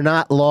 They're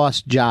not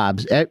lost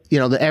jobs.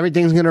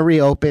 Everything's going to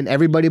reopen.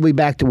 Everybody will be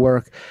back to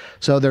work.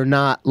 So they're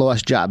not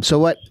lost jobs. So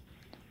what,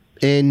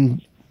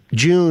 in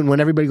June, when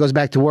everybody goes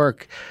back to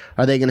work,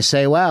 are they going to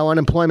say, wow,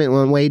 unemployment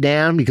went way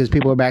down because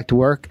people are back to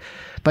work?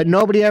 But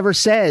nobody ever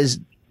says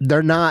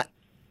they're not,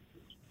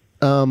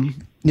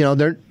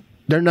 they're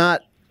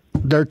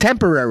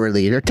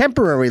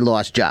temporary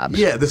lost jobs.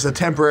 Yeah, this is a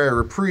temporary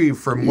reprieve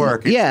from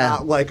work. It's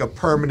not like a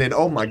permanent,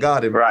 oh my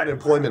God,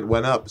 unemployment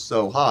went up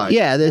so high.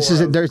 Yeah, it's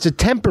a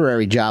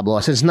temporary job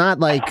loss. It's not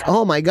like,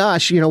 oh my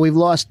gosh, we've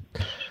lost,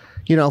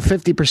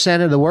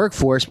 50% of the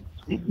workforce.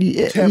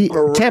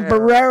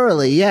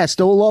 Temporarily, yes,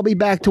 they'll all be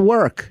back to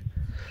work.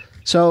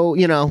 So,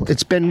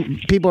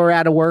 people are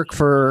out of work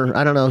for,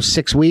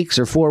 6 weeks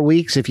or 4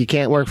 weeks if you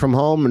can't work from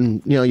home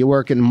and, you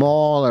work in a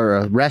mall or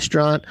a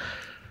restaurant,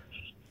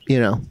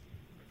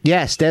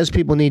 Yes, those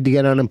people need to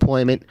get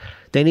unemployment.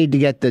 They need to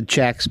get the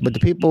checks, but the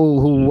people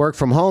who work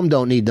from home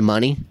don't need the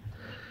money.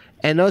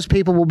 And those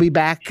people will be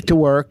back to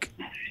work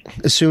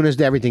as soon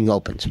as everything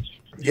opens.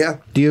 Yeah.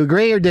 Do you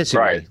agree or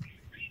disagree?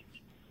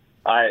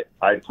 Right.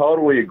 I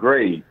totally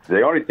agree.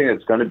 The only thing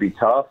that's going to be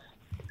tough,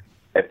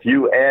 if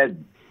you add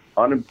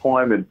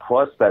unemployment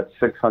plus that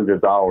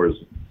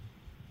 $600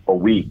 a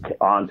week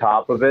on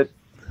top of it,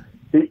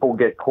 people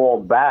get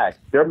called back.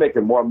 They're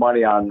making more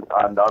money on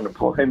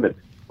unemployment.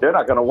 They're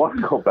not going to want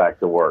to go back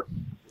to work.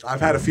 I've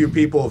had a few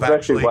people have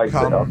actually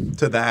come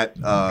to that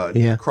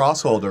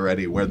crosshold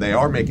already, where they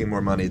are making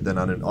more money than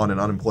on an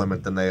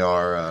unemployment than they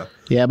are.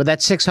 Yeah, but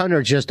that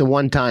 600 is just a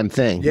one-time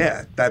thing.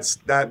 Yeah, that's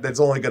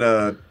only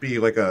gonna be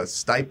like a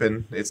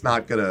stipend. It's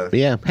not gonna.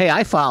 Yeah. Hey,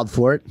 I filed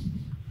for it.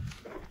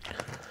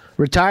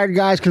 Retired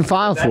guys can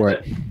file for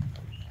it.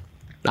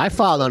 I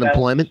filed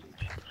unemployment.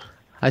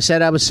 I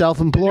said I was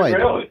self-employed.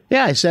 Really?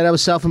 Yeah, I said I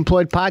was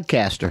self-employed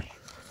podcaster.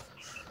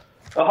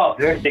 Oh,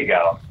 there you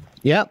go.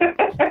 Yep.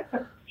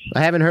 I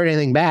haven't heard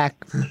anything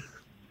back.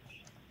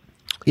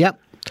 Yep.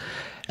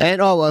 And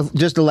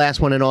just the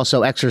last one, and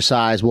also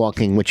exercise,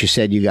 walking, which you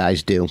said you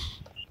guys do.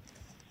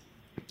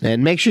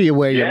 And make sure you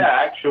wear your... Yeah,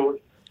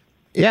 actually.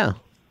 Yeah.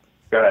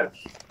 Go ahead.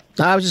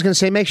 I was just going to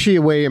say, make sure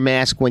you wear your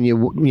mask when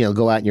you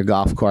go out in your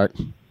golf cart.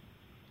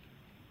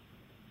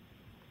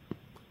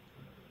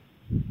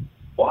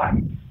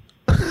 Why?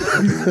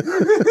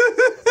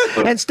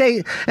 And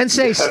stay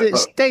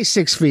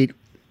 6 feet,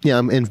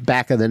 in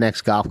back of the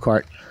next golf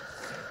cart.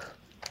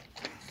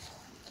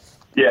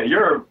 Yeah,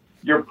 you're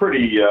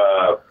pretty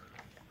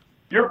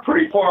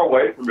far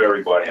away from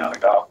everybody on the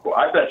golf course.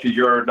 I bet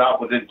you're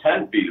not within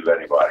 10 feet of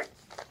anybody.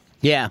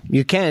 Yeah,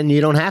 you can.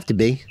 You don't have to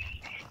be.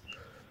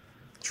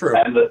 True.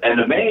 And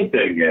the main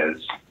thing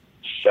is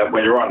that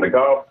when you're on the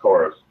golf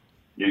course,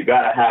 you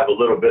got to have a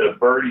little bit of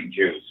birdie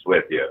juice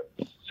with you.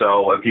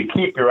 So if you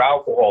keep your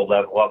alcohol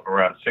level up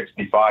around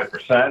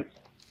 65%,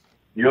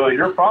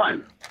 you're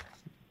fine.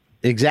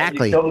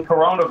 Exactly. And you kill the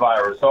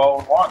coronavirus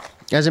all at once.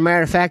 As a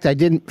matter of fact, I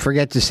didn't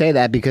forget to say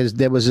that because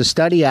there was a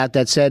study out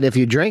that said if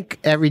you drink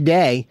every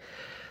day,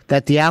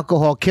 that the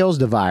alcohol kills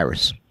the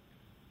virus.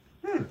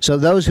 So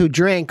those who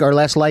drink are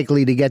less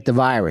likely to get the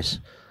virus.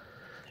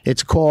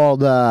 It's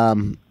called, I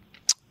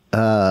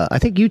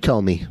think you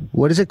told me.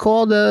 What is it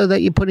called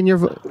that you put in your...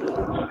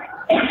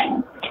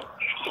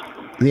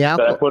 The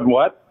alcohol. That put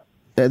what?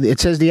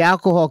 It says the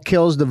alcohol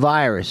kills the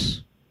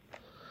virus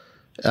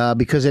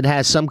because it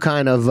has some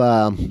kind of...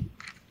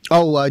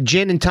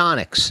 gin and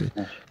tonics.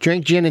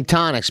 Drink gin and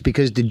tonics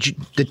because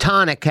the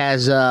tonic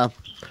has... the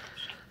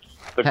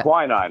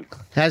quinine.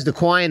 Has the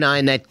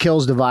quinine that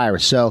kills the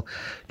virus. So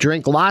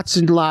drink lots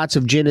and lots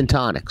of gin and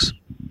tonics.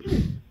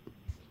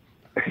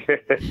 All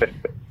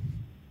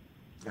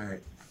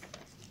right.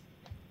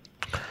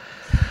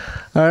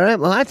 All right.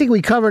 Well, I think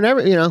we covered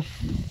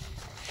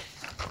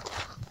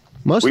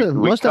most We of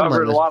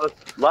covered my a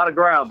lot of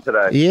ground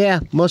today.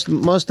 Yeah, most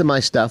of my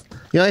stuff.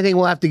 The only thing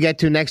we'll have to get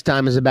to next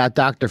time is about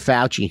Dr.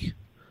 Fauci.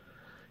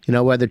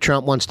 Whether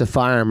Trump wants to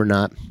fire him or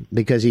not,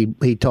 because he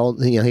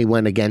told he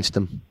went against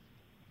him.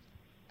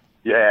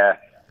 Yeah.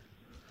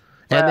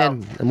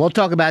 And we'll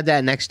talk about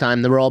that next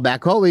time. The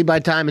rollback. Hopefully by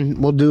the time, and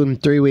we'll do it in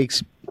 3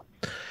 weeks.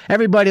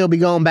 Everybody will be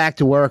going back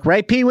to work,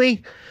 right,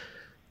 Pee-wee?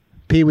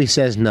 Pee-wee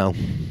says no.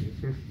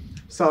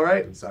 It's all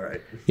right. It's all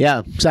right.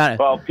 Yeah, sorry.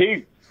 Well,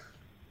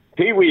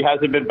 Pee-wee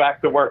hasn't been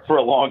back to work for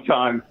a long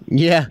time.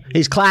 Yeah,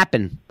 he's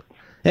clapping.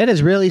 It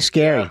is really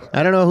scary.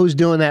 I don't know who's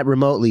doing that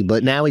remotely,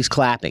 but now he's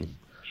clapping.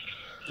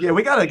 Yeah,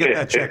 we got to get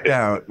that checked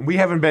out. We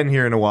haven't been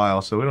here in a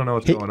while, so we don't know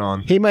what's going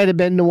on. He might have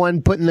been the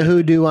one putting the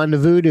hoodoo on the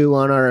voodoo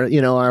on our,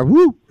 our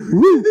woo,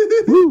 woo,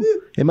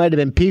 woo. It might have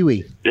been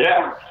Pee-wee.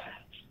 Yeah.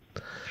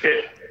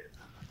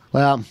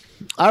 Well,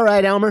 all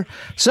right, Elmer.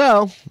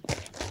 So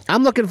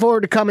I'm looking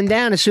forward to coming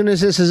down as soon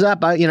as this is up.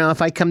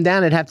 If I come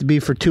down, it'd have to be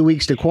for 2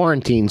 weeks to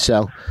quarantine.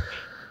 So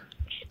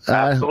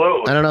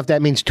Absolutely. I don't know if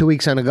that means 2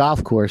 weeks on a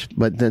golf course,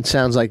 but that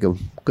sounds like a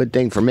good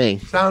thing for me.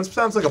 Sounds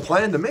like a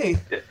plan to me.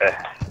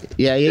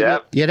 Yeah,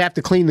 Yep. you'd have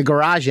to clean the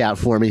garage out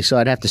for me, so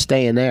I'd have to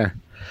stay in there.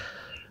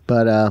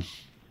 But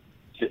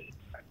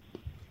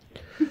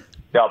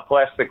Yeah,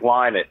 plastic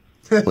line it.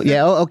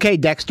 yeah, okay,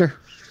 Dexter.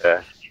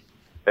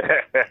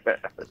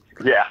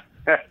 Yeah.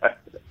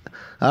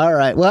 All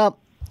right. Well,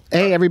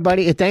 hey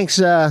everybody, thanks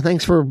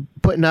for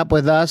putting up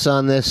with us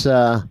on this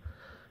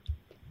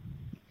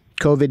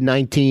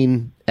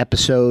COVID-19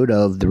 episode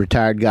of the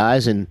Retired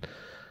Guys, and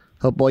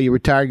hope all you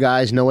retired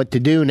guys know what to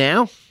do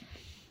now.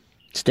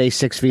 Stay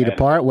 6 feet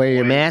apart, wear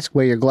your mask,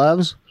 wear your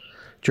gloves,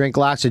 drink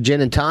lots of gin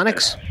and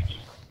tonics,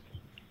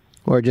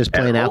 or just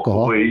plain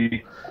alcohol.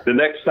 Hopefully, the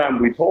next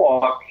time we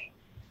talk,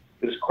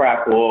 this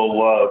crap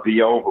will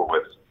be over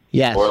with.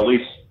 Yes. Or at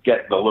least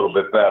getting a little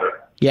bit better.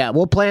 Yeah,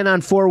 we'll plan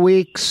on 4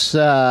 weeks,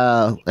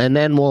 and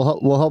then we'll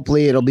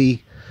hopefully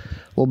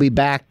we'll be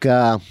back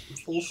Full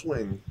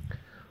swing.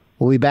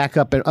 we'll be back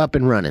up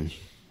and running.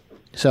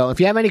 So if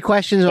you have any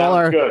questions, all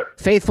our good.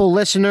 faithful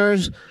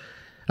listeners,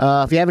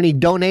 if you have any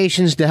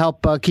donations to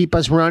help keep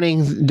us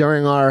running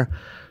during our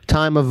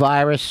time of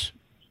virus,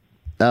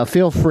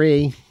 feel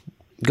free.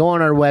 Go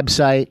on our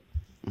website,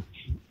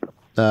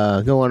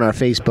 go on our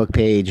Facebook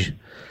page,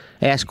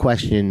 ask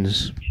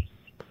questions,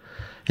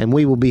 and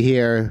we will be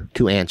here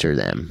to answer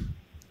them.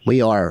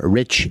 We are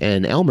Rich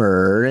and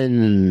Elmer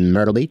in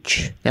Myrtle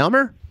Beach.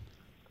 Elmer?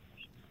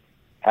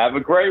 Have a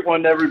great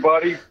one,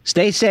 everybody.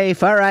 Stay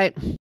safe. All right.